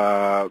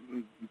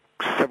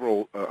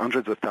several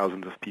hundreds of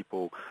thousands of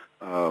people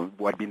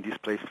who had been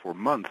displaced for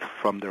months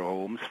from their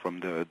homes, from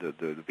the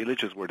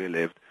villages where they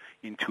lived,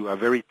 into a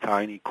very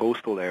tiny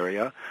coastal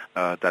area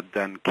that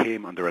then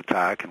came under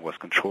attack and was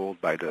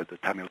controlled by the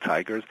Tamil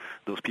Tigers.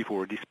 Those people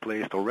were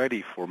displaced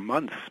already for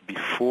months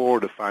before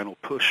the final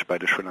push by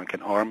the Sri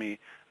Lankan army,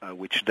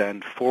 which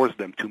then forced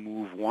them to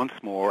move once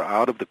more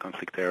out of the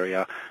conflict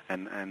area,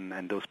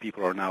 and those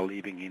people are now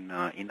living in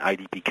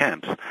IDP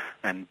camps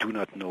and do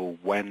not know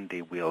when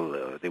they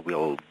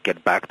will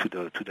get back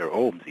to their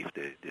homes if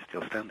they're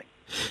still standing.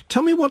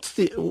 Tell me,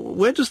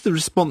 where does the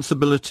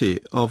responsibility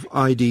of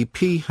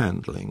IDP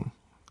handling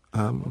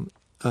and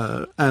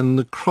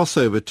the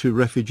crossover to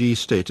refugee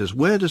status,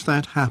 where does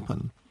that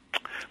happen?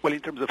 Well, in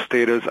terms of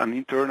status, an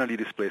internally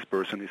displaced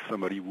person is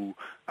somebody who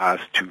has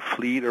to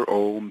flee their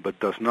home but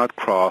does not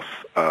cross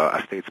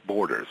a state's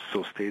borders,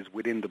 so stays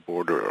within the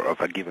border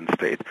of a given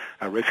state.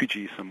 A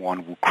refugee is someone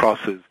who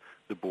crosses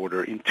the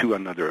border into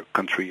another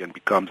country and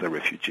becomes a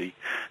refugee.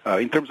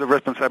 In terms of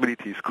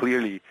responsibilities,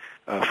 clearly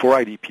for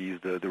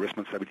IDPs, the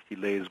responsibility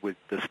lays with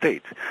the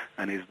state,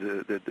 and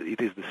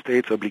it is the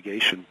state's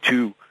obligation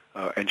to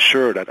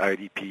ensure that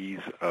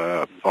IDPs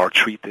are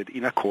treated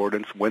in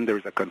accordance when there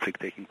is a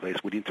conflict taking place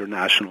with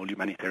international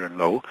humanitarian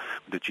law,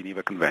 the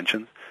Geneva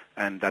Conventions,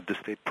 and that the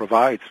state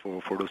provides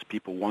for those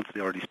people once they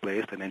are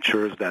displaced and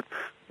ensures that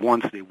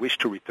once they wish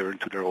to return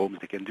to their homes,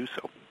 they can do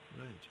so.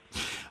 Right.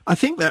 I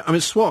think that,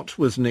 Swat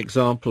was an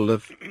example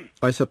of,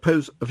 I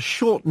suppose, of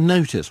short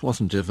notice,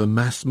 wasn't it, of a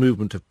mass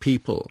movement of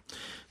people.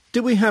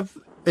 Do we have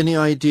any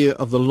idea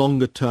of the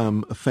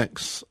longer-term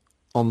effects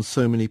on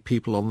so many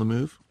people on the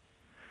move?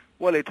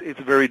 Well, it's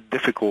very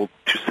difficult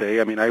to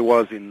say. I mean, I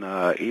was in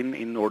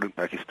northern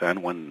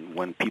Pakistan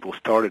when people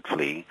started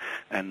fleeing,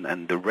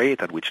 and the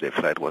rate at which they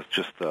fled was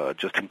just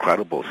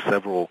incredible.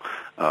 Several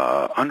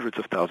hundreds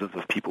of thousands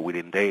of people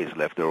within days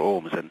left their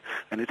homes, and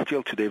it's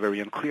still today very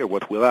unclear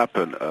what will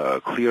happen.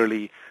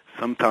 Clearly,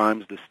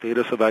 sometimes the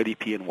status of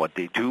IDP and what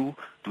they do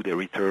they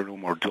return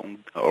home or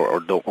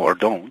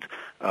don't,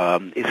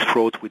 is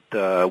fraught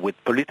with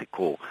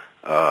political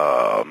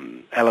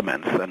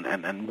elements,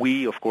 and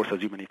we, of course,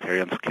 as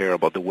humanitarians, care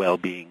about the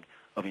well-being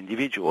of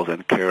individuals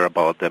and care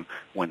about them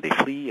when they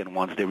flee and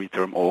once they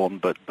return home.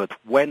 But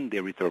when they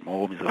return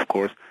home is, of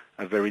course,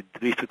 a very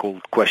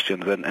difficult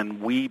question,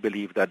 and we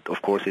believe that,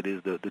 of course, it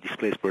is the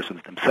displaced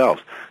persons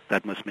themselves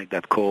that must make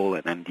that call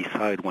and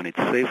decide when it's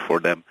safe for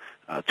them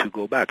to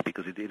go back,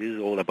 because it is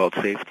all about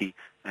safety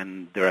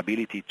and their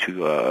ability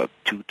to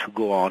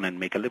go on and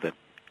make a living.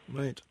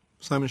 Right.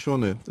 Simon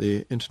Shawnee,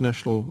 the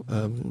International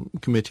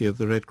Committee of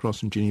the Red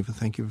Cross in Geneva,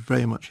 thank you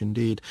very much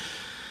indeed.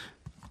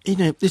 You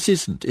know, this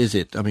isn't, is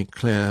it? I mean,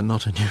 Claire,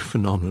 not a new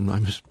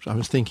phenomenon. I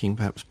was thinking,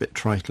 perhaps a bit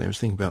tritely, I was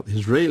thinking about the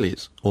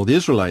Israelis, or the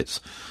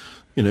Israelites,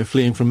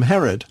 fleeing from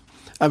Herod.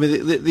 I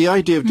mean, the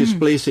idea of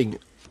displacing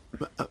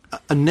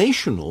a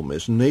nation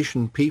almost,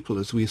 nation people,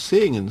 as we're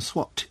seeing in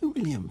Swat, 2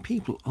 million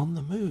people on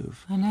the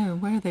move. I know.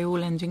 Where are they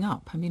all ending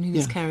up? I mean,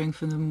 who's caring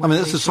for them?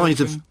 That's the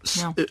size of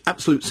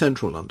absolute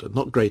central London,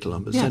 not Greater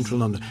London, yes. Central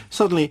London.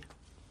 Suddenly,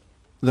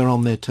 they're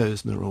on their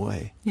toes and they're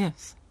away.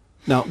 Yes.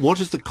 Now, what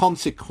is the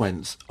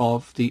consequence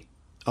of the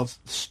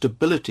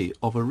stability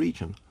of a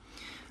region?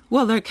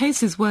 Well, there are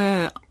cases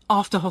where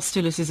after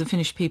hostilities are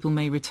finished, people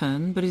may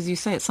return, but as you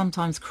say, it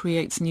sometimes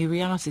creates new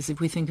realities. If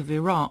we think of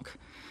Iraq,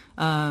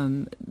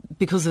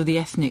 because of the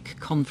ethnic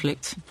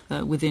conflict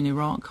within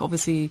Iraq.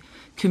 Obviously,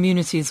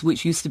 communities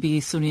which used to be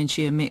Sunni and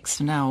Shia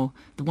mixed, now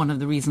one of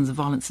the reasons the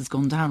violence has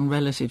gone down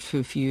relative to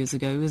a few years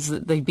ago is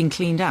that they've been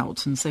cleaned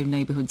out, and so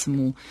neighbourhoods are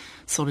more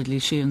solidly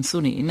Shia and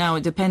Sunni. Now,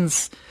 it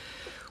depends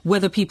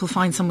whether people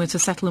find somewhere to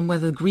settle and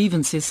whether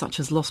grievances such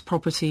as lost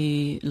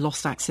property,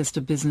 lost access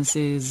to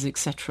businesses,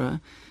 etc.,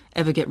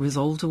 ever get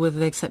resolved, or whether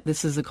they accept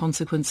this as a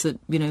consequence that,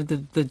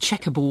 the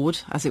checkerboard,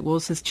 as it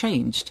was, has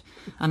changed.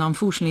 And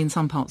unfortunately, in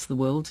some parts of the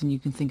world, and you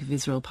can think of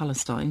Israel,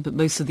 Palestine, but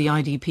most of the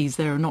IDPs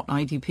there are not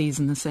IDPs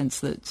in the sense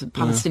that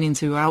Palestinians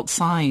who are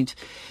outside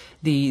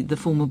the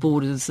former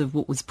borders of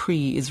what was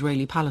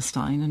pre-Israeli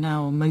Palestine are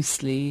now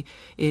mostly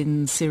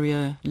in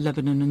Syria,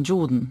 Lebanon and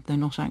Jordan. They're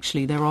not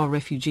actually, there are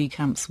refugee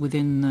camps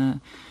within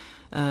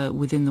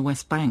the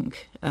West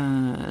Bank,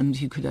 and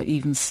you could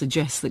even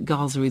suggest that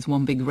Gaza is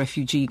one big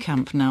refugee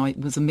camp now. It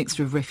was a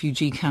mixture of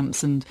refugee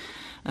camps and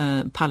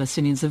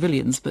Palestinian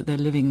civilians, but they're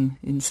living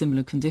in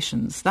similar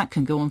conditions. That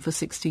can go on for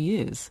 60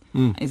 years,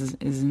 is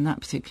in that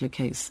particular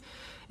case.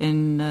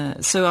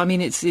 And so, I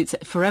mean, it's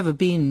forever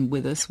been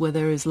with us where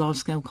there is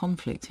large-scale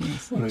conflict,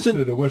 yes. Well,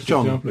 the worst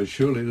example is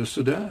surely the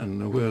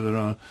Sudan, where there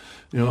are,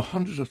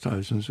 hundreds of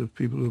thousands of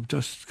people who've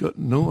just got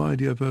no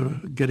idea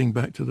about getting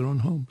back to their own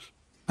homes.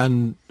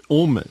 And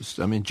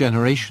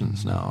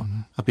generations now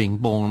are being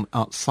born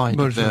outside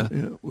of their...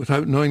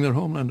 without knowing their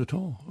homeland at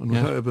all, and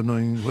without ever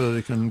knowing whether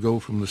they can go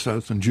from the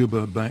south and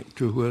Juba back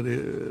to where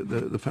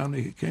the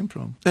family came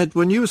from. Ed,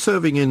 when you were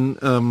serving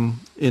in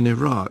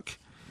Iraq,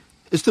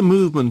 is the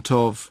movement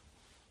of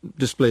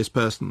displaced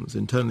persons,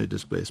 internally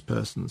displaced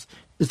persons,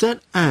 does that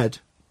add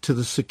to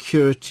the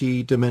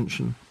security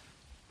dimension?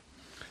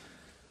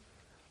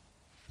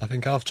 I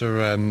think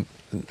after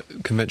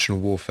conventional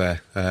warfare,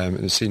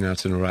 it's seen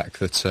out in Iraq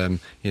that the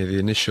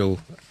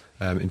initial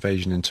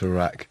invasion into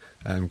Iraq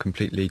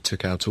completely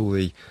took out all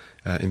the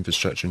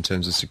infrastructure in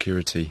terms of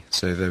security.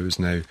 So there was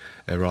no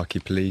Iraqi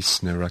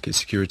police, no Iraqi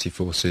security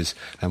forces,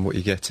 and what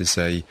you get is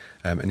an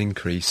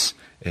increase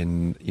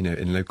in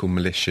local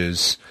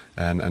militias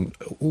and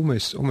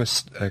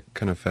almost a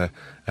kind of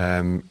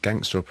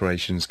gangster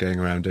operations going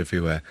around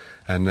everywhere,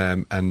 and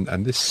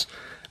this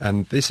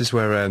is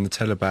where the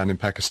Taliban in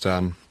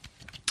Pakistan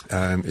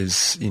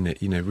is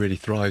really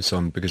thrives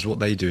on, because what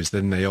they do is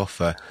then they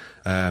offer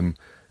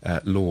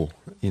law,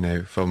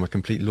 from a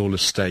complete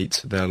lawless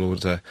state. They'll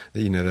order,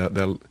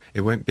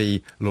 it won't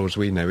be law as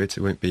we know it.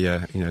 It won't be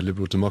a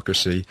liberal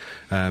democracy,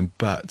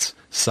 but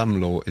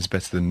some law is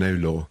better than no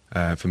law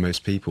for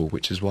most people,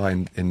 which is why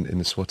in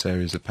the SWAT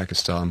areas of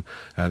Pakistan,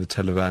 the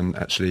Taliban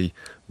actually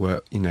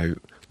were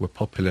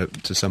popular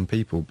to some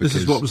people. This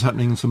is what was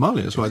happening in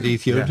Somalia. That's why the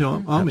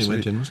Ethiopian army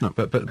went in, wasn't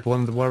it? But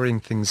one of the worrying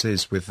things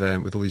is with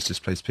all these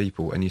displaced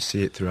people, and you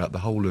see it throughout the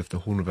whole of the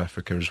Horn of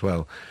Africa as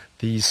well,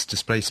 these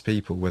displaced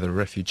people, whether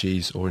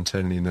refugees or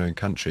internally in their own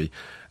country,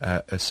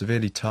 are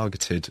severely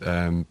targeted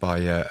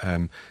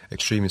by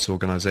extremist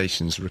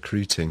organisations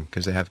recruiting,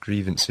 because they have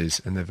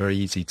grievances and they're very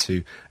easy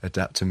to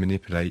adapt and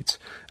manipulate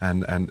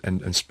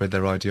and spread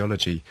their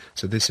ideology.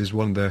 So this is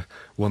one of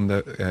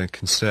the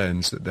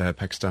concerns that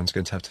Pakistan's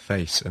going to have to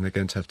face, and they're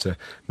going to have to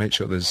make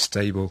sure there's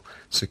stable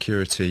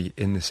security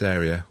in this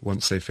area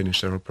once they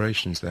finish their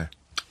operations there.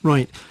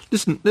 Right.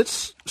 Listen,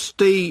 let's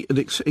stay and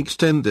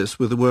extend this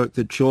with the work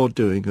that you're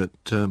doing at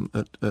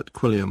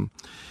Quilliam.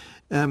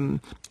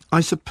 I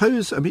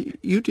suppose,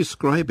 you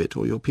describe it,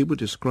 or your people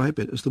describe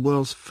it, as the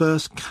world's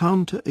first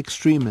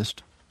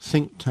counter-extremist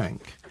think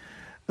tank.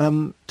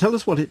 Tell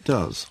us what it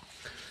does.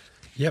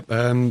 Yep.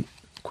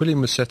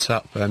 Quilliam was set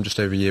up just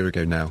over a year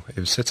ago now. It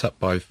was set up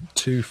by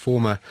two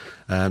former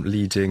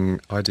leading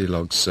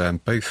ideologues,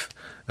 both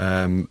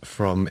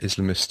from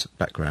Islamist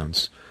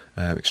backgrounds,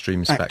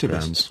 extremist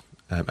backgrounds.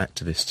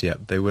 Activists, yeah.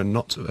 They were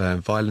not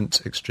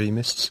violent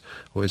extremists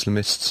or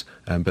Islamists,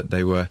 but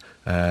they were,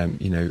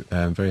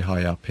 very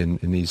high up in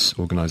these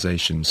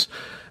organisations.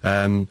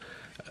 They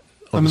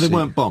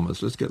weren't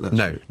bombers. Let's get that.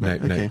 No.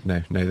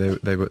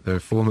 They were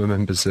former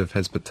members of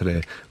Hezb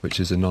ut-Tahrir, which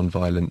is a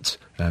non-violent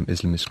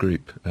Islamist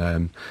group.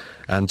 And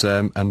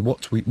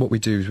what we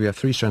do is we have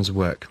three strands of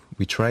work.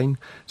 We train,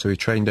 so we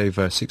trained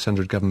over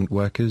 600 government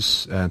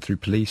workers through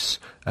police,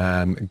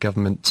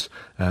 government,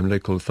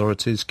 local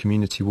authorities,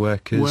 community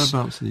workers,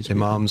 whereabouts are these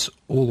imams,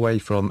 all the way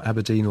from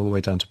Aberdeen all the way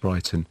down to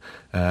Brighton.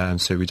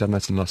 So we've done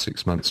that in the last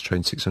 6 months,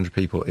 trained 600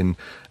 people in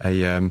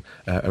a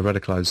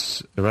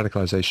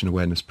radicalisation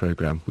awareness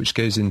programme, which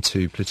goes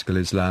into political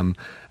Islam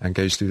and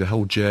goes through the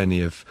whole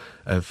journey of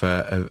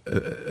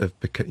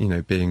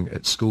being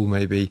at school,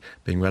 maybe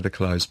being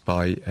radicalised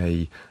by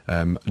a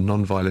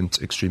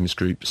non-violent extremist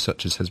group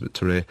such as Hezb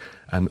ut-Tahrir,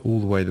 and all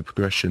the way the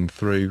progression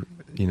through,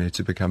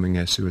 to becoming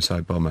a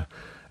suicide bomber,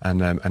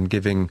 and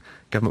giving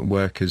government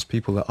workers,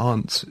 people that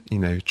aren't,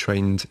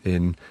 trained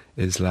in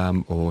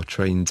Islam or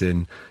trained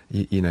in,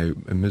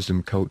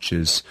 Muslim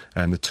cultures,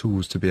 and the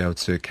tools to be able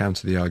to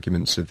counter the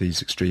arguments of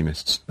these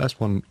extremists. That's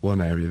one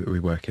area that we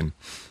work in.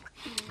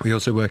 We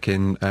also work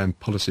in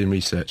policy and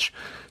research.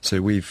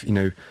 So we've,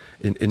 indeed,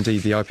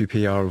 the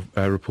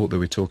IPPR report that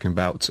we were talking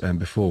about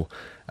before,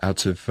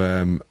 out of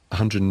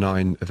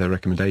 109 of their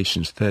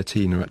recommendations,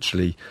 13 are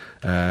actually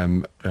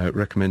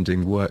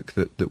recommending work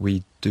that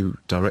we do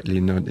directly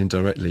and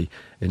indirectly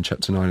in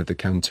Chapter 9 of the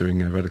Countering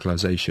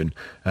Radicalisation.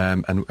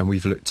 And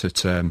we've looked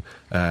at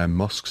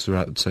mosques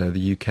throughout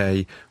the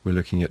UK. We're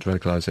looking at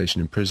radicalisation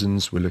in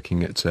prisons. We're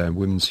looking at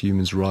women's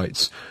human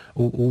rights.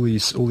 All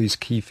these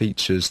key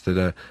features that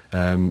are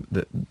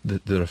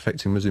that are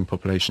affecting Muslim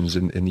populations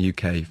in the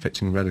UK,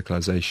 affecting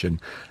radicalisation,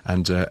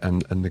 and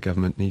the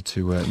government need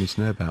to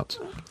know about.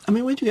 I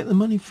mean, where do you get the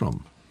money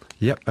from?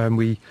 Yep,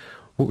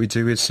 what we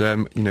do is,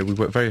 we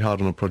work very hard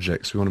on our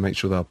projects. We want to make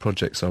sure that our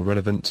projects are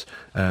relevant,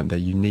 they're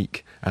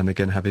unique, and they're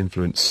going to have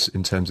influence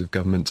in terms of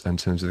government and in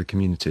terms of the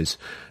communities.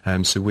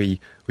 So we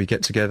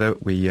get together,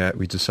 we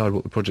decide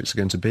what the projects are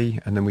going to be,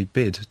 and then we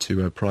bid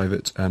to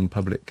private and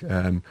public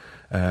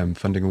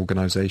funding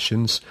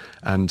organisations.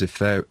 And if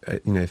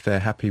they're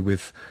happy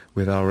with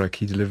our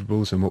key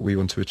deliverables and what we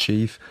want to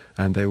achieve,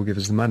 and they will give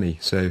us the money.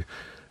 So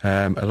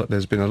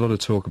there's been a lot of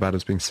talk about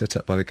us being set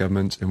up by the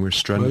government, and we're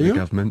stranded with the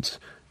government.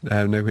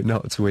 No, we're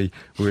not.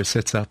 We're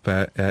set up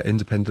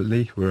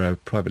independently. We're a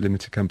private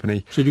limited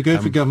company. So do you go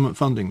for government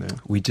funding there?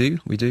 We do,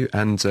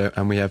 and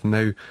we have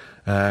no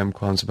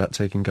qualms about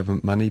taking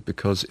government money,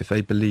 because if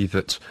they believe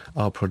that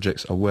our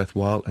projects are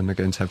worthwhile and are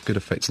going to have good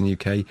effects in the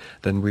UK,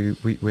 then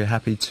we're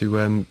happy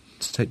to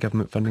take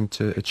government funding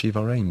to achieve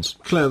our aims.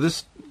 Claire,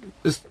 this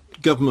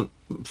government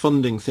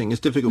funding thing is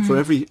difficult for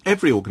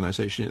every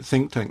organisation.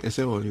 Think tank, they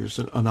say, well, you're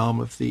an arm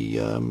of the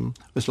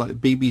it's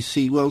like the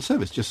BBC World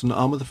Service, just an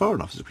arm of the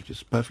Foreign Office, which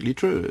is perfectly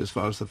true as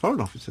far as the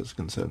Foreign Office is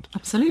concerned.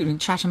 Absolutely.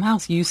 Chatham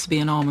House used to be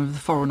an arm of the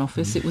Foreign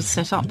Office. It was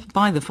set up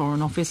by the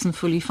Foreign Office and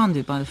fully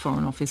funded by the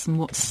Foreign Office, and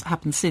what's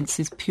happened since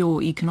is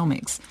pure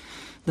economics.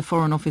 The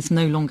Foreign Office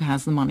no longer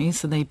has the money,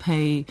 so they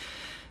pay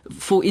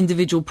for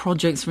individual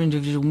projects, for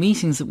individual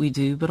meetings that we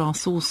do, but our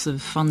source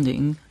of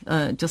funding,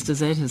 just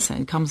as Ed has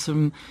said, comes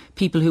from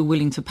people who are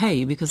willing to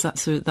pay, because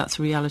that's a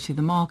reality of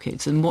the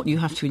market. And what you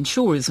have to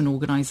ensure as an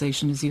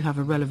organisation is you have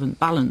a relevant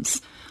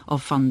balance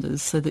of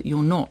funders, so that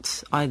you're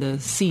not either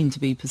seen to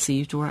be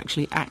perceived or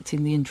actually act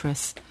in the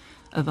interests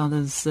of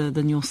others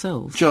than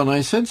yourselves. John,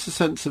 I sense a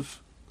sense of...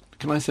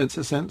 Can I sense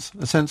a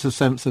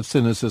sense of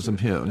cynicism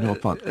here on your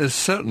part?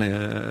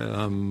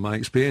 Certainly, my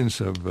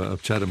experience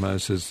of Chatham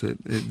House is that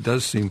it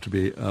does seem to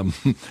be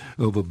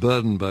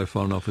overburdened by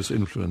Foreign Office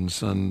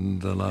influence,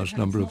 and a large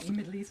number of the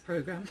Middle East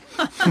programme,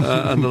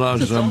 and a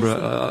large number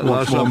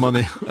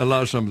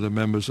of the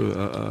members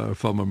are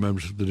former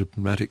members of the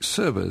diplomatic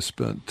service,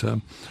 but.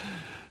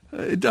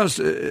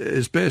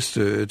 It's best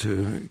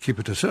to keep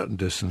it a certain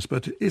distance,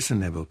 but it's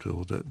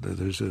inevitable that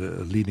there's a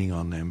leaning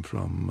on them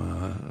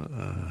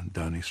from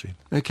Downing Street.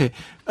 Okay.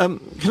 I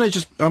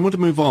want to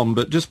move on,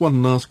 but just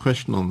one last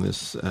question on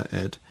this,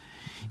 Ed.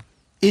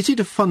 Is it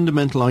a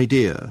fundamental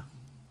idea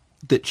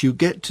that you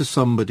get to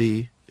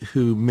somebody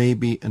who may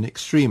be an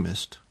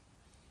extremist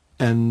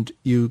and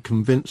you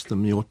convince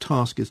them, your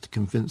task is to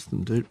convince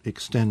them to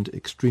extend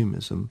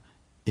extremism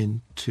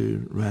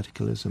into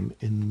radicalism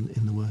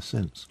in the worst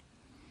sense?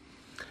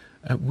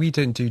 We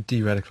don't do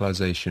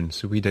de-radicalisation,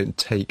 so we don't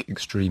take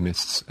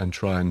extremists and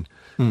try and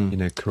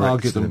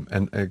correct them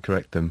and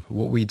correct them.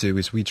 What we do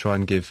is we try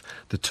and give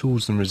the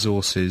tools and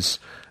resources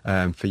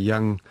for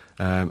young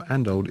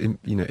and old,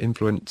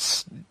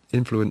 influenced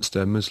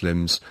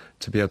Muslims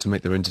to be able to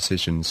make their own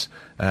decisions.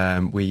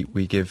 We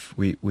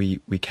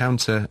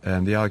counter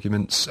the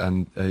arguments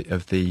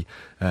of the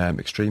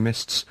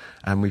extremists,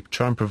 and we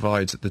try and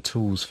provide the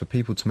tools for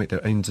people to make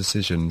their own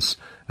decisions,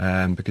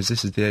 because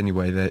this is the only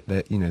way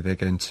they're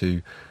going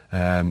to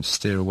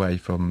steer away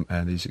from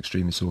these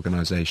extremist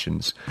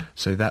organisations.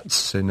 So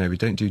no, we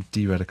don't do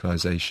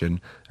de-radicalisation,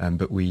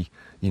 but we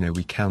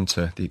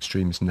counter the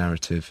extremist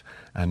narrative,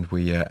 and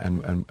we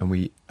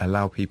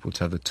allow people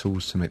to have the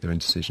tools to make their own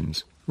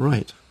decisions.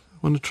 Right.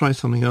 I want to try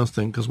something else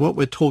then, because what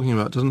we're talking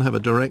about doesn't have a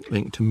direct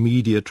link to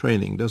media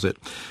training, does it?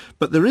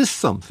 But there is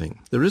something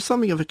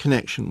of a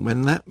connection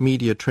when that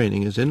media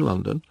training is in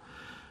London,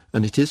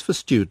 and it is for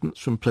students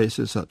from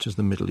places such as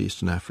the Middle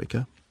East and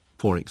Africa,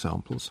 for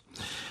examples.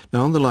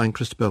 Now, on the line,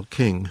 Christabel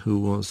King, who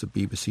was a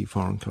BBC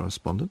foreign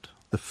correspondent,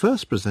 the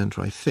first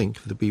presenter, I think,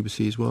 for the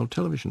BBC's World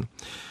Television,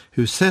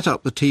 who set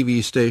up the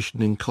TV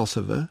station in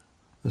Kosovo,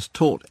 has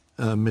taught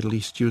Middle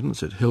East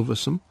students at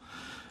Hilversum,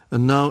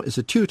 and now is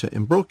a tutor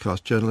in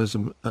broadcast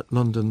journalism at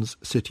London's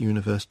City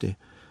University.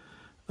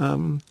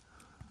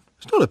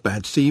 It's not a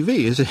bad CV,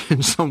 is it,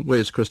 in some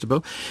ways,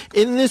 Christabel?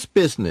 In this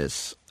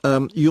business,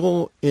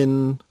 you're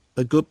in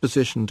a good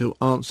position to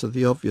answer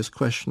the obvious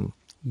question.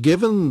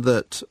 Given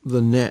that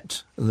the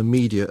net and the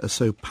media are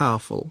so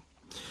powerful,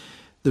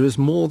 there is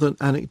more than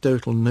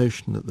anecdotal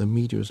notion that the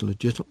media is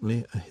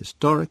legitimately a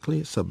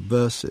historically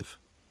subversive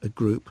a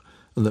group,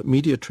 and that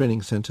media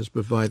training centres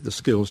provide the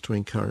skills to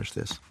encourage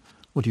this.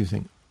 What do you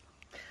think?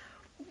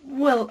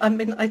 Well, I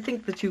mean, I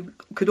think that you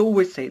could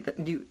always say that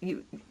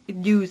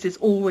news is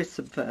always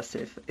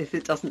subversive if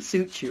it doesn't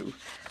suit you.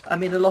 I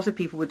mean, a lot of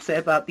people would say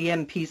about the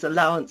MP's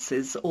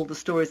allowances, all the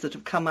stories that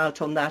have come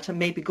out on that, and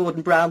maybe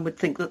Gordon Brown would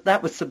think that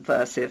that was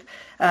subversive.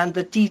 And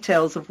the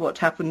details of what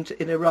happened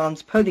in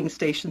Iran's polling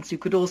stations, you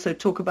could also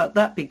talk about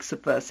that being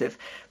subversive.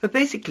 But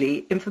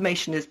basically,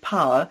 information is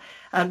power,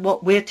 and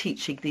what we're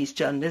teaching these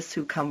journalists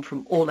who come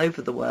from all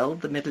over the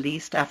world, the Middle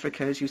East,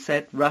 Africa, as you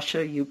said,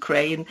 Russia,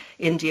 Ukraine,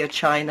 India,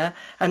 China,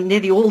 and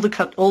nearly all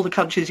the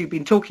countries you've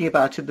been talking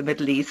about in the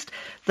Middle East,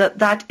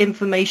 that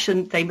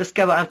information, they must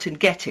go out and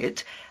get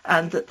it,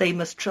 and that they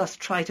must just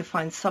try to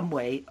find some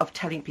way of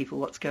telling people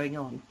what's going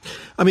on.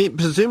 I mean,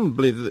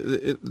 presumably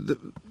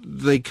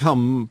they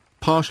come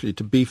partially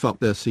to beef up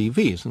their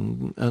CVs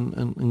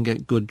and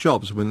get good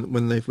jobs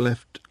when they've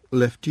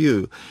left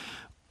you.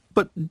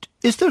 But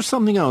is there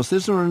something else?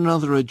 Is there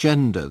another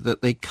agenda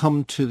that they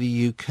come to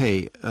the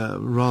UK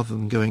rather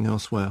than going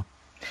elsewhere?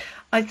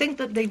 I think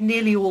that they've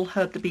nearly all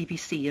heard the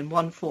BBC in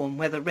one form,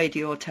 whether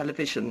radio or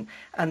television,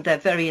 and they're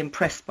very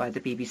impressed by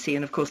the BBC.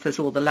 And, of course, there's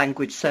all the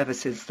language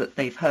services that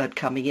they've heard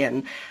coming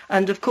in.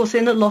 And, of course,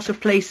 in a lot of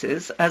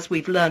places, as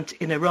we've learnt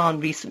in Iran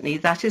recently,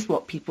 that is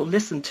what people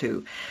listen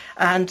to.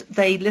 And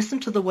they listen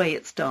to the way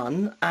it's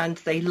done, and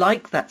they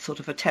like that sort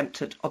of attempt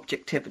at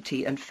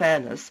objectivity and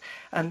fairness.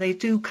 And they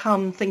do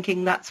come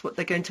thinking that's what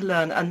they're going to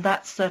learn. And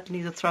that's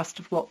certainly the thrust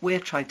of what we're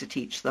trying to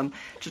teach them,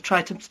 to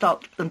try to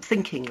start them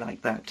thinking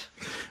like that.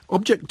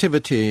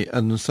 Objectivity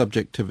and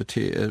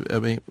subjectivity, I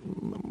mean,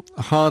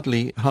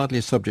 hardly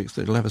subjects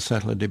that will ever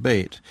settle a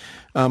debate.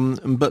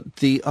 But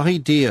the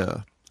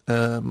idea,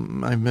 I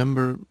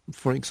remember,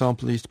 for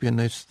example, there used to be a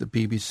notice at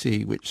the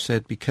BBC which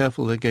said, be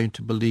careful, they're going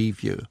to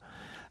believe you.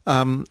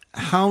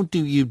 How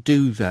do you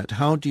do that?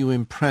 How do you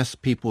impress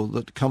people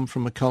that come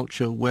from a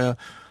culture where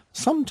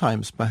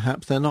sometimes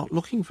perhaps they're not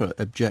looking for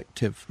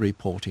objective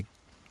reporting?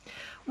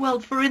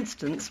 Well, for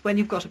instance, when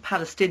you've got a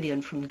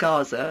Palestinian from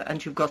Gaza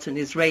and you've got an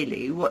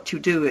Israeli, what you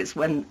do is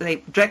when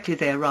they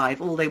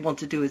arrive, all they want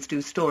to do is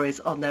do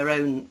stories on their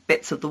own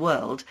bits of the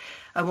world.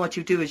 And what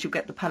you do is you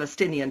get the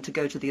Palestinian to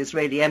go to the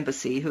Israeli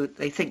embassy, who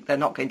they think they're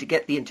not going to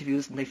get the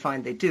interviews, and they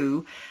find they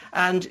do.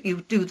 And you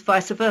do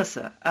vice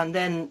versa. And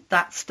then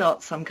that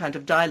starts some kind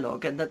of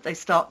dialogue, and that they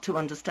start to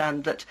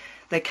understand that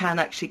they can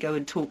actually go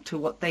and talk to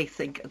what they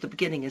think at the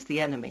beginning is the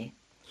enemy.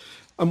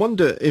 I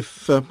wonder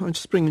if, I'm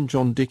just bringing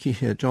John Dickey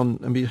here. John,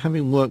 I mean,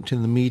 having worked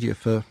in the media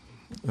for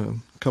a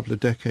couple of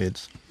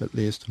decades at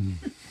least,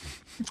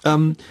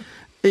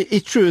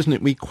 it's true, isn't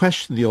it? We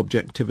question the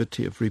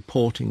objectivity of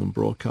reporting and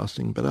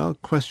broadcasting, but our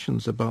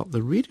questions about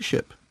the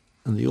readership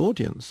and the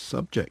audience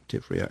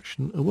subjective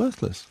reaction are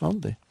worthless,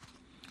 aren't they?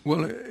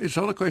 Well, it's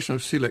all a question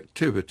of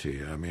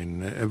selectivity. I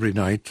mean, every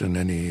night in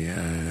any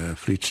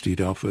Fleet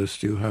Street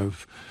office you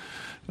have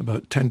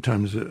about 10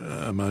 times the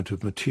amount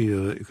of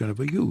material that you can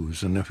ever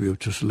use. And if you have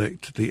to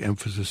select the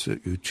emphasis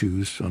that you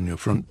choose on your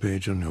front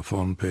page, on your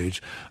front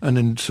page, and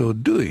in so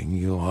doing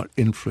you are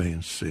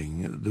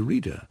influencing the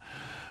reader.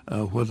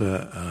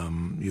 Whether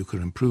you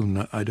can improve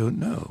that, I don't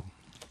know.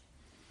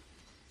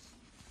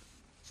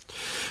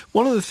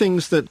 One of the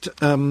things that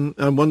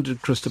I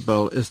wondered,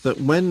 Christabel, is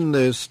that when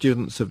those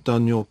students have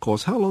done your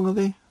course, how long are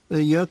they? They're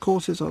year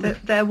courses, are they?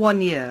 They're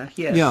 1 year,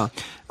 yes. Yeah.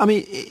 I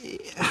mean,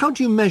 how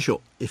do you measure,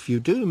 if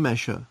you do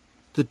measure,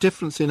 the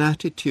difference in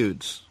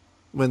attitudes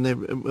when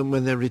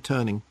they're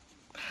returning?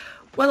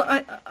 Well,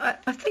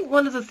 I think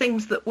one of the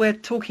things that we're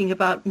talking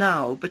about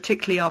now,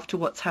 particularly after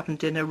what's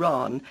happened in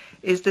Iran,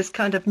 is this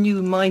kind of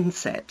new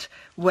mindset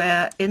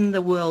where in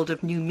the world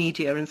of new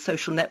media and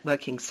social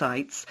networking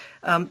sites,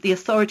 the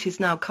authorities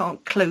now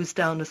can't close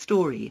down a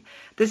story.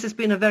 This has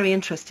been a very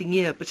interesting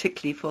year,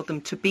 particularly for them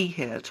to be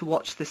here, to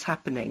watch this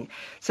happening.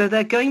 So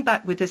they're going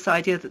back with this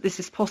idea that this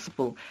is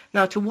possible.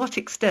 Now, to what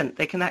extent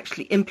they can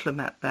actually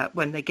implement that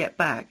when they get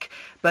back.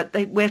 But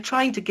we're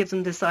trying to give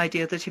them this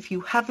idea that if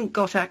you haven't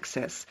got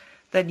access,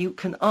 then you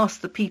can ask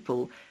the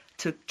people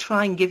to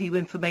try and give you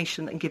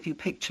information and give you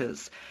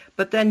pictures.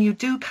 But then you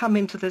do come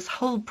into this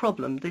whole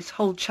problem, this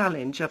whole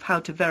challenge of how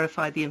to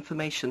verify the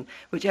information,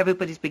 which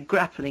everybody's been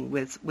grappling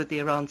with the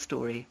Iran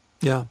story.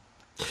 Yeah.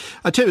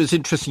 I tell you, it was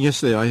interesting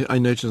yesterday. I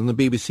noticed on the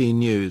BBC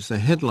News, the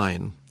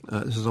headline,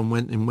 this is on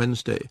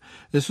Wednesday,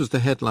 this was the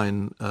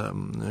headline,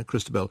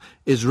 Christabel,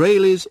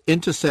 Israelis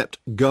intercept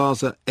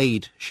Gaza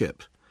aid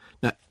ship.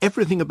 Now,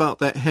 everything about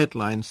that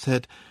headline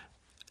said,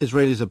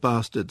 Israelis are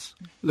bastards.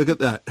 Look at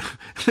that.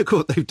 Look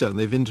what they've done.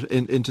 They've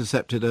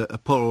intercepted a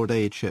poor old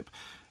aid ship.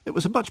 It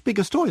was a much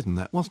bigger story than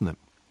that, wasn't it?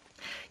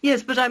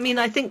 Yes, but I mean,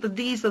 I think that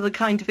these are the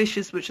kind of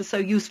issues which are so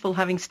useful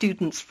having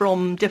students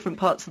from different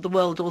parts of the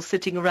world all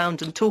sitting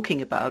around and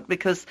talking about,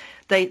 because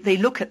they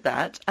look at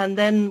that and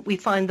then we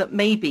find that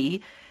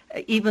maybe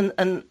even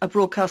a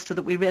broadcaster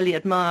that we really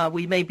admire,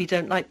 we maybe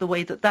don't like the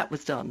way that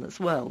was done as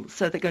well.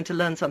 So they're going to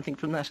learn something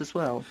from that as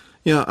well.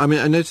 Yeah, I mean,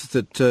 I noticed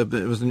that it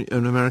was an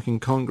American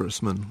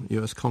congressman,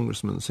 U.S.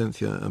 Congressman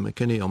Cynthia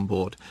McKinney on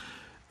board.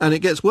 And it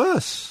gets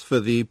worse for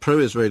the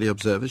pro-Israeli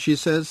observer. She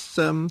says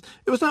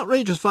it was an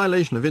outrageous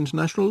violation of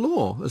international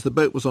law, as the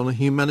boat was on a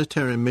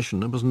humanitarian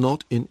mission and was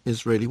not in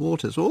Israeli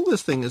waters. All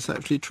this thing is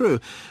actually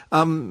true.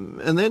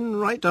 And then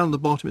right down the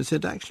bottom it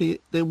said actually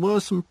there were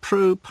some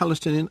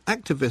pro-Palestinian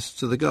activists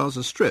to the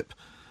Gaza Strip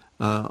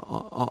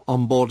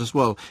on board as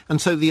well. And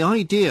so the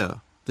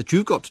idea that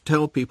you've got to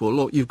tell people,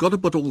 look, you've got to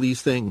put all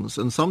these things,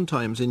 and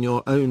sometimes in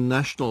your own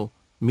national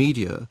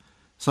media,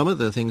 some of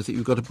the things that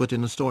you've got to put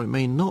in a story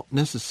may not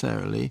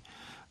necessarily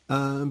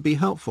be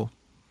helpful.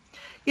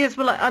 Yes,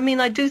 well, I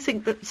mean, I do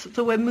think that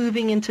we're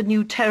moving into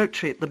new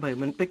territory at the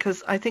moment,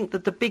 because I think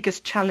that the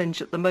biggest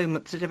challenge at the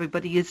moment that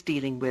everybody is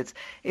dealing with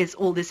is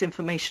all this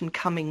information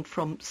coming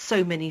from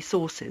so many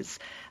sources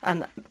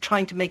and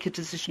trying to make a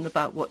decision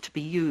about what to be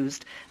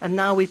used. And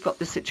now we've got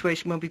the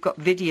situation where we've got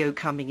video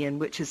coming in,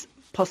 which is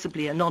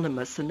possibly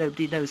anonymous, and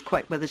nobody knows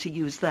quite whether to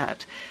use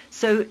that.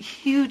 So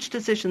huge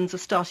decisions are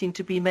starting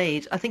to be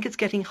made. I think it's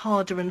getting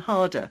harder and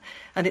harder,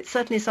 and it's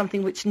certainly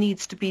something which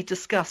needs to be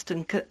discussed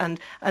and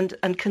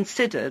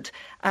considered.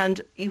 And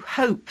you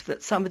hope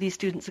that some of these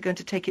students are going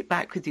to take it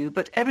back with you,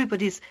 but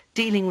everybody's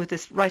dealing with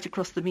this right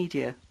across the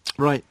media.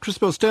 Right,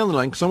 Christabel, stay on the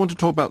line because I want to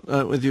talk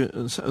about with you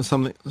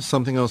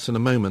something else in a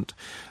moment.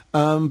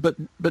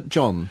 But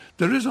John,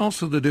 there is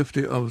also the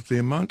difficulty of the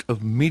amount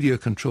of media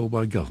control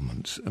by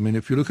governments. I mean,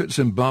 if you look at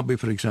Zimbabwe,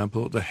 for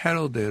example, the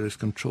Herald there is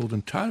controlled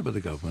entirely by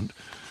the government,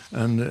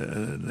 and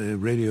the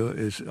radio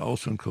is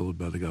also controlled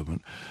by the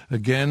government.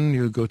 Again,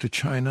 you go to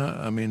China.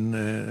 I mean,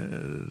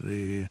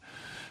 the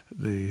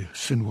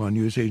Xinhua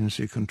News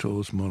Agency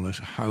controls more or less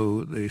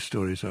how the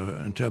stories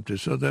are interpreted.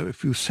 So that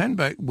if you send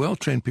back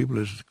well-trained people,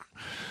 as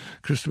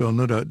Christabel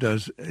no doubt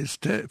does, it's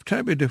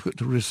terribly difficult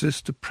to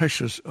resist the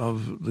pressures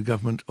of the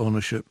government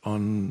ownership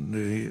on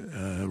the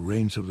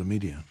reins of the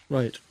media.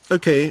 Right.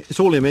 Okay, it's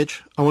all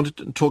image. I wanted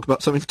to talk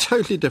about something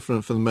totally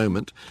different for the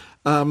moment.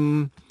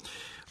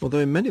 Although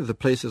in many of the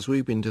places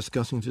we've been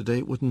discussing today,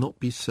 it would not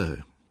be so.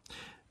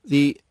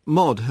 The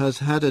MOD has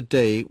had a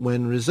day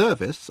when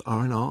reservists,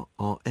 RNR,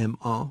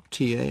 RMR,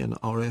 TA and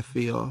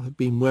RFVR, have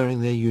been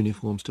wearing their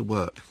uniforms to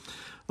work.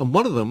 And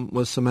one of them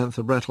was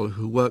Samantha Brettle,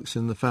 who works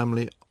in the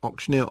Family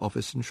Auctioneer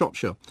office in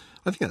Shropshire.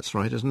 I think that's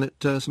right, isn't it,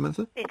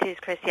 Samantha? It is,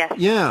 Chris, yes.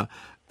 Yeah.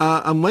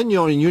 And when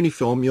you're in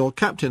uniform, you're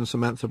Captain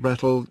Samantha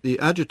Brettle, the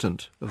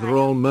adjutant of the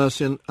Royal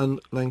Mercian and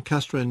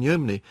Lancastrian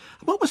Yeomanry.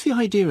 What was the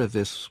idea of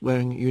this,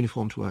 wearing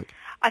uniform to work?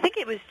 I think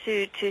it was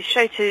to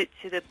show to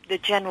the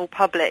general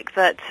public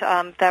that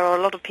there are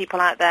a lot of people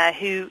out there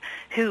who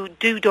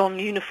do don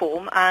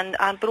uniform and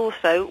but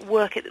also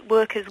work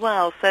as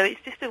well. So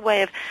it's just a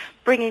way of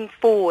bringing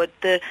forward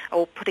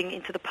or putting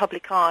into the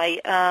public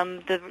eye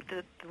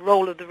the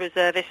role of the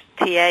reservist,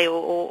 TA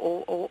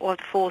or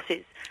the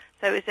forces.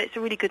 So it's a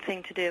really good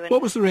thing to do. And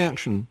what was the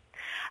reaction?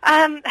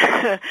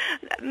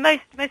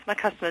 Most of my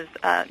customers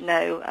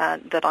know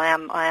that I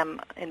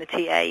am in the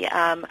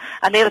TA,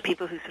 and the other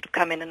people who sort of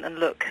come in and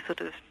look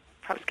sort of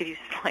perhaps give you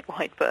a slight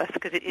wide berth,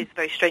 because it is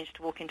very strange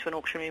to walk into an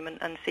auction room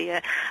and see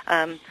a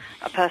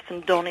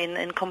person don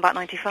in Combat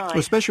 95. Well,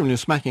 especially when you're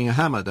smacking a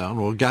hammer down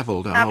or a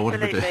gavel down or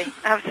whatever it is.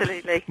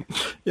 Absolutely.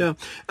 Yeah.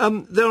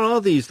 There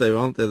are these, though,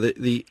 aren't there?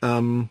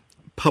 The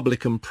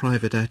public and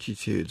private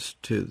attitudes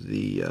to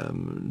the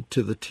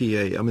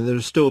TA. I mean, there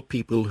are still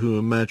people who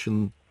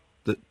imagine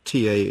that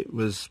TA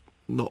was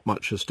not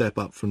much a step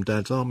up from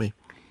Dad's army.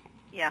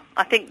 Yeah,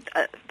 I think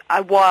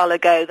a while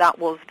ago that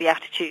was the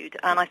attitude,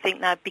 and I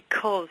think now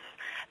because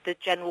the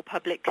general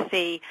public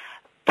see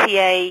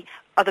TA,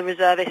 other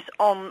reservists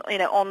on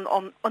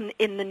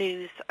in the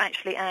news,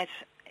 actually out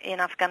in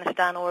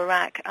Afghanistan or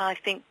Iraq, I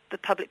think the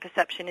public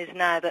perception is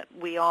now that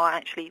we are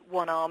actually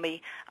one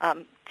army,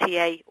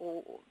 TA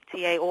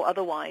or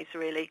otherwise,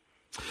 really.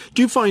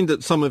 Do you find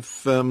that some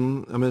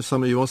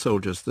of your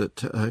soldiers,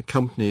 that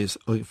companies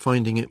are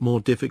finding it more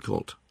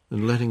difficult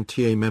and letting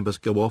TA members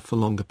go off for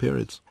longer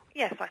periods?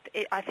 Yes,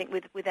 I think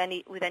with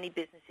any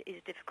business it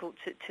is difficult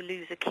to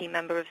lose a key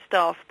member of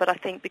staff. But I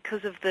think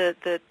because of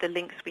the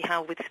links we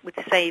have with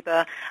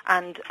Sabre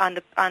and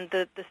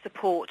the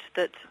support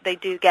that they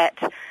do get,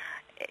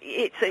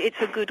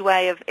 it's a good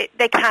way of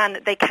they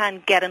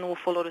can get an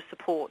awful lot of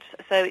support.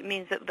 So it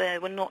means that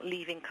we're not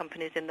leaving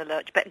companies in the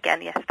lurch. But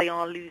again, yes, they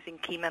are losing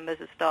key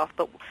members of staff.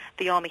 But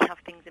the army have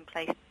things in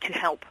place to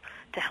help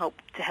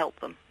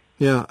them.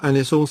 Yeah, and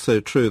it's also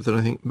true that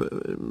I think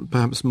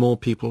perhaps more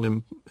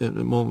people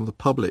more of the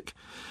public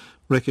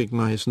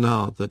recognise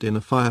now that in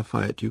a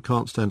firefight you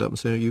can't stand up and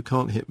say, you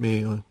can't hit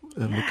me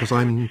because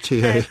I'm TA.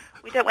 No,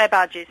 we don't wear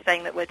badges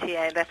saying that we're TA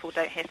and therefore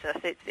don't hit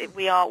us.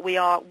 We are we're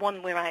out,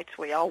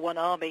 we are one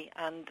army,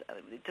 and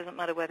it doesn't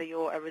matter whether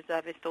you're a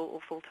reservist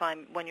or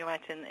full-time. When you're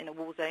out in a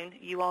war zone,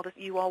 you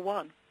are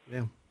one.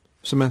 Yeah.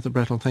 Samantha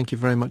Brettle, thank you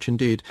very much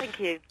indeed. Thank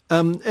you.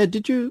 Ed,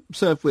 did you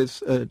serve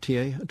with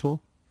TA at all?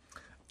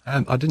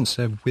 I didn't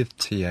serve with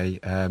TA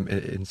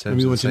in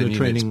terms of the same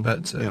training,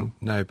 but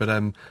no.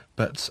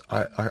 But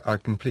I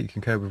completely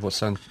concur with what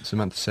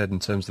Samantha said in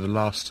terms of the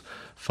last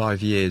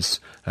 5 years.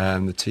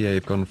 The TA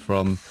have gone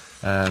from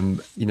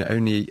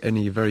only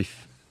a very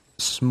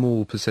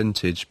small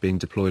percentage being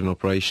deployed in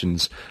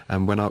operations.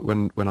 And when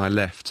I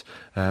left,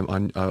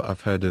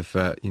 I've heard of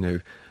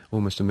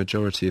almost a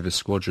majority of a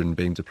squadron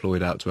being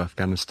deployed out to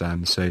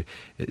Afghanistan. So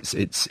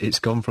it's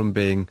gone from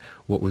being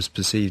what was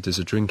perceived as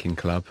a drinking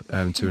club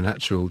to an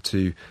actual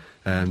to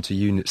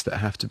units that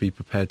have to be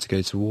prepared to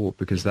go to war,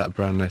 because that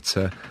brown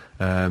letter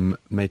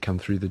may come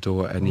through the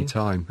door at any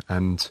time,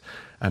 and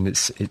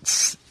it's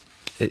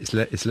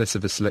less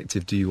of a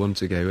selective do you want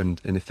to go, and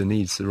if the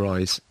needs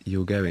arise,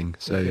 you're going.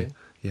 So. Okay.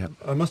 Yeah,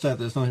 I must add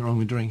there's nothing wrong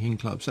with drinking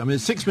clubs. I mean, in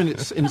 6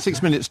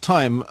 minutes'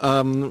 time,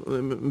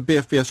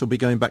 BFBS will be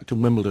going back to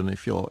Wimbledon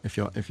if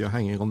you're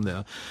hanging on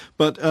there.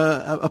 But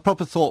a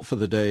proper thought for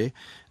the day.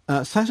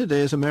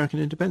 Saturday is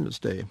American Independence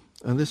Day,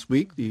 and this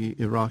week the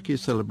Iraqis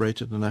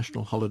celebrated a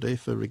national holiday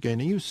for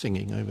regaining. Are you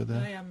singing over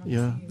there? I am.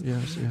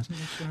 Yes.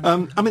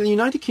 I mean, the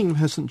United Kingdom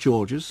has St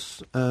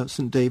George's,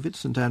 St David's,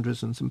 St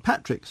Andrews and St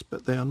Patrick's,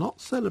 but they are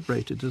not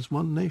celebrated as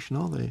one nation,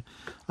 are they?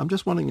 I'm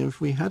just wondering if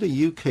we had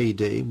a UK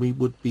day, we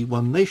would be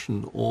one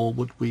nation, or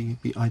would we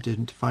be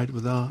identified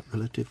with our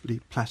relatively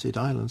placid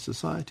island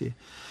society?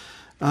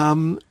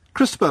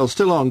 Christabel,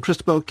 still on,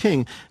 Christabel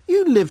King.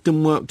 You lived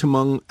and worked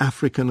among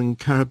African and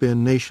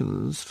Caribbean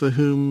nations for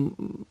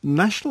whom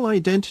national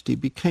identity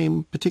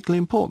became particularly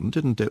important,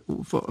 didn't it,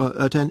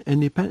 at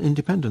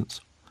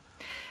independence?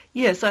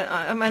 Yes,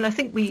 I mean, I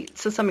think we,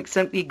 to some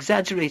extent, we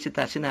exaggerated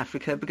that in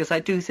Africa, because I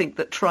do think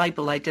that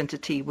tribal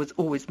identity was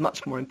always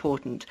much more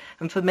important.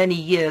 And for many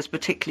years,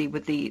 particularly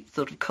with the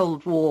sort of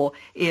Cold War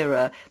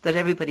era, that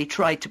everybody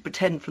tried to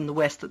pretend from the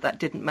West that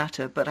didn't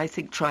matter. But I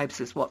think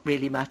tribes is what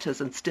really matters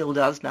and still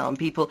does now. And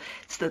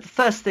it's the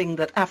first thing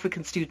that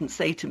African students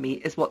say to me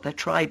is what their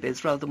tribe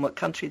is rather than what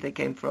country they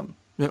came from.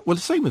 Yeah, well,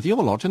 the same with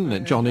your lot, isn't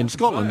it, John, in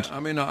Scotland?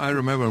 I mean, I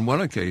remember on one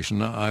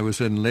occasion I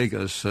was in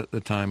Lagos at the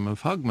time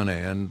of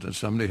Hogmanay, and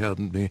somebody helped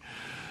me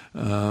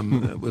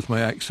with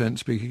my accent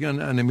speaking,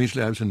 and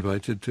immediately I was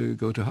invited to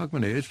go to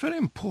Hogmanay. It's very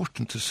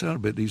important to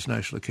celebrate these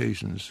national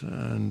occasions,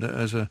 and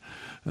as a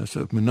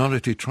sort of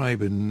minority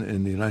tribe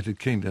in the United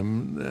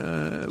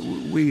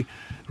Kingdom, we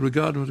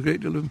regard them with a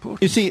great deal of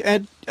importance. You see,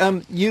 Ed,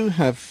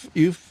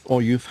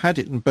 you've had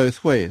it in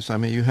both ways. I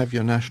mean, you have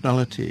your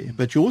nationality,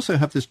 but you also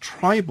have this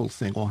tribal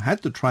thing, or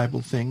had the tribal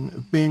thing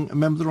of being a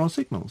member of the Royal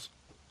Signals.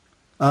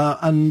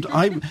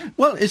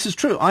 Well, this is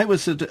true. I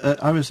was at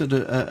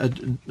a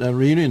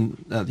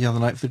reunion the other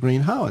night for the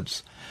Green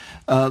Howards,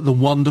 the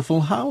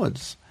wonderful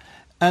Howards,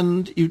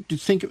 and you'd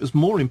think it was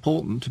more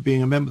important to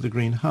being a member of the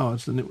Green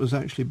Howards than it was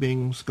actually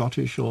being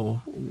Scottish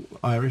or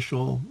Irish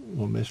or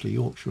mostly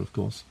Yorkshire, of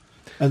course,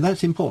 and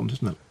that's important,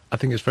 isn't it? I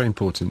think it's very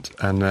important,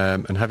 and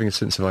having a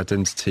sense of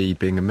identity,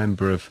 being a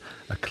member of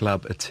a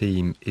club, a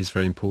team, is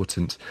very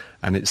important,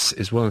 and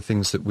it's one of the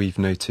things that we've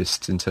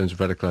noticed in terms of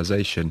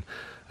radicalisation.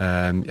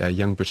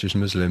 Young British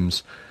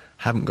Muslims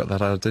haven't got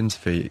that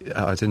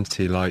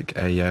identity like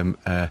a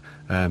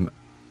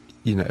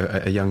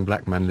young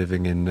black man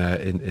living in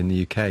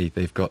the UK.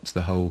 They've got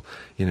the whole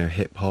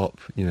hip hop,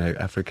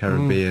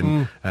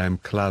 Afro-Caribbean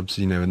clubs,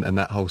 and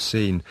that whole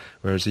scene.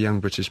 Whereas a young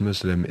British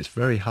Muslim, it's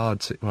very hard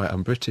to. Right,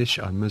 I'm British,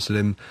 I'm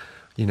Muslim.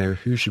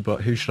 Who should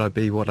I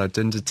be? What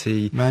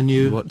identity?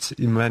 Manu,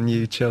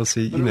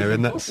 Chelsea.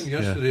 And that's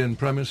yesterday in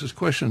Prime Minister's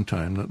Question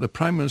Time that the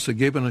Prime Minister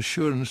gave an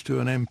assurance to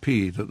an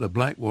MP that the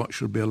Black Watch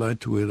should be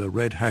allowed to wear a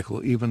red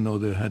hackle, even though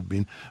they had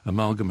been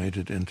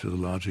amalgamated into the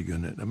larger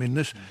unit. I mean,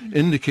 this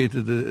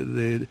indicated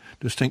the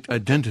distinct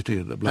identity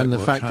of the Black Watch.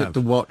 And the fact that the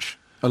watch,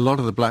 a lot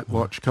of the Black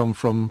Watch come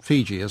from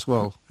Fiji as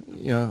well.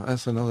 Yeah,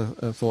 that's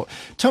another thought.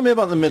 Tell me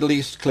about the Middle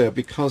East, Claire,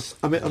 because,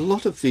 I mean, a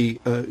lot of the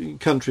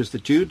countries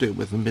that you do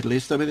with the Middle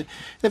East, I mean,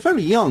 they're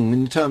very young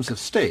in terms of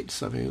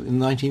states, I mean, in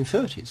the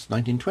 1930s,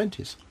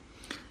 1920s.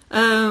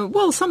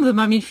 Well, some of them,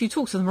 I mean, if you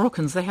talk to the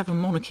Moroccans, they have a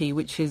monarchy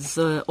which is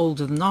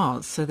older than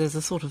ours, so there's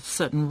a sort of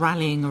certain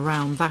rallying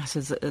around that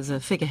as a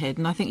figurehead,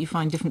 and I think you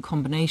find different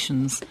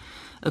combinations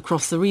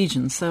across the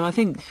region. So I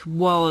think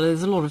while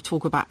there's a lot of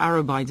talk about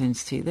Arab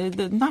identity,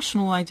 the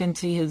national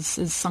identity has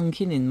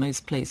sunk in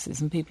most places,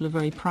 and people are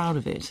very proud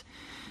of it.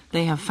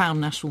 They have found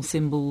national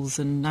symbols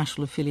and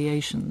national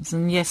affiliations.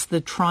 And yes,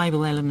 the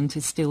tribal element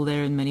is still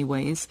there in many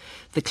ways,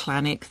 the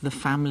clanic, the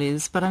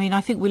families. But I mean, I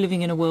think we're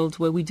living in a world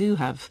where we do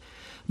have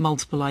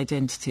multiple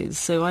identities.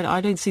 So I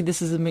don't see this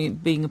as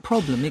being a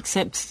problem,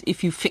 except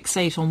if you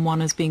fixate on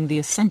one as being the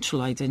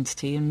essential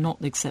identity and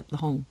not accept the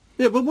whole.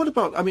 Yeah, but what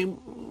about, I mean,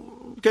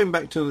 going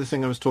back to the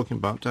thing I was talking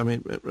about, I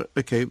mean,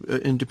 okay,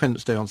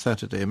 Independence Day on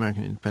Saturday,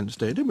 American Independence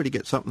Day, everybody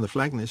gets up in the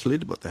flag and they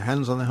salute, put their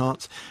hands on their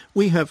hearts.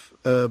 We have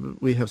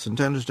St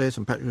Andrew's Day,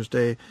 St Patrick's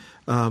Day,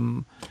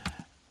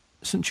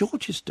 St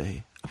George's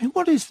Day. I mean,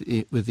 what is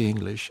with the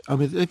English? I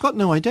mean, they've got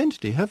no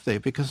identity, have they?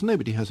 Because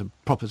nobody has a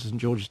proper St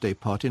George's Day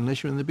party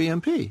unless you're in the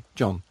BNP,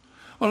 John.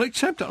 Well,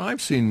 except that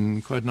I've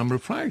seen quite a number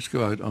of flags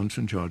go out on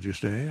St George's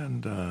Day,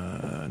 and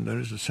there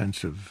is a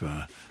sense of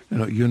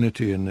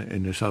unity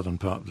in the southern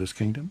part of this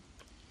kingdom.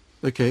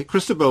 Okay,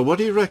 Christabel, what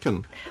do you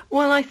reckon?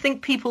 Well, I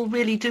think people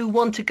really do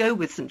want to go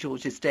with St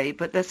George's Day,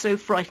 but they're so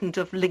frightened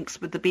of links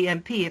with the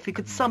BNP. If you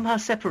could somehow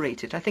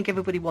separate it, I think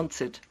everybody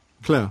wants it.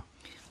 Claire?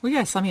 Well,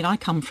 yes. I mean, I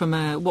come from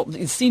what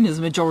is seen as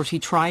a majority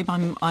tribe.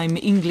 I'm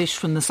English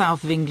from the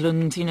south of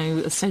England,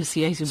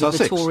 associated Sussex.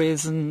 with the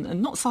Tories,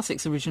 and not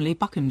Sussex originally,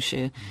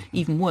 Buckinghamshire.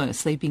 Even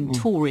worse, they've been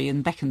Tory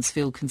in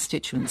Beaconsfield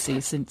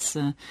constituency since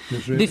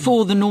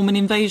before the Norman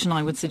invasion,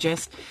 I would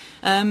suggest.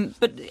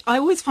 But I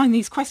always find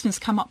these questions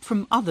come up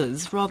from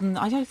others rather than.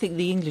 I don't think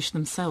the English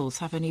themselves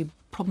have any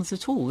problems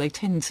at all. They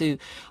tend to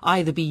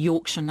either be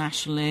Yorkshire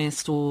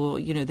nationalist or,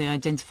 they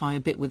identify a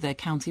bit with their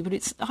county, but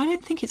I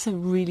don't think it's a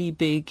really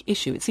big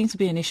issue. It seems to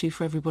be an issue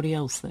for everybody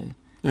else, though.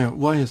 Yeah,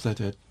 why is that,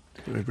 Ed?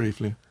 Very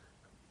briefly.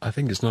 I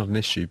think it's not an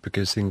issue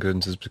because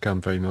England has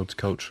become very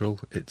multicultural.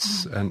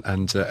 It's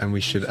and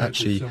we should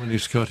actually so many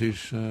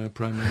Scottish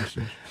prime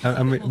ministers.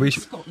 And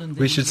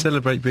we should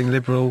celebrate being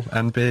liberal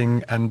and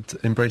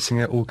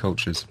embracing all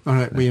cultures. All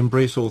right, we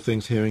embrace all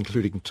things here,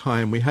 including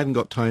time. We hadn't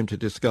got time to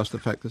discuss the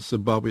fact that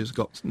Zimbabwe's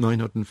got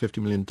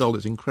 $950 million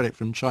in credit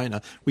from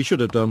China. We should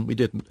have done, we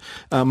didn't.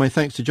 My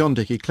thanks to John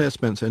Dickey, Claire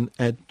Spencer and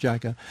Ed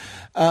Jagger.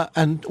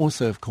 And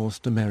also, of course,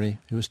 to Mary,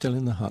 who is still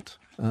in the hut.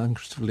 I'm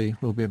Christopher Lee.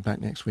 We'll be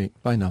back next week.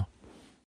 Bye now.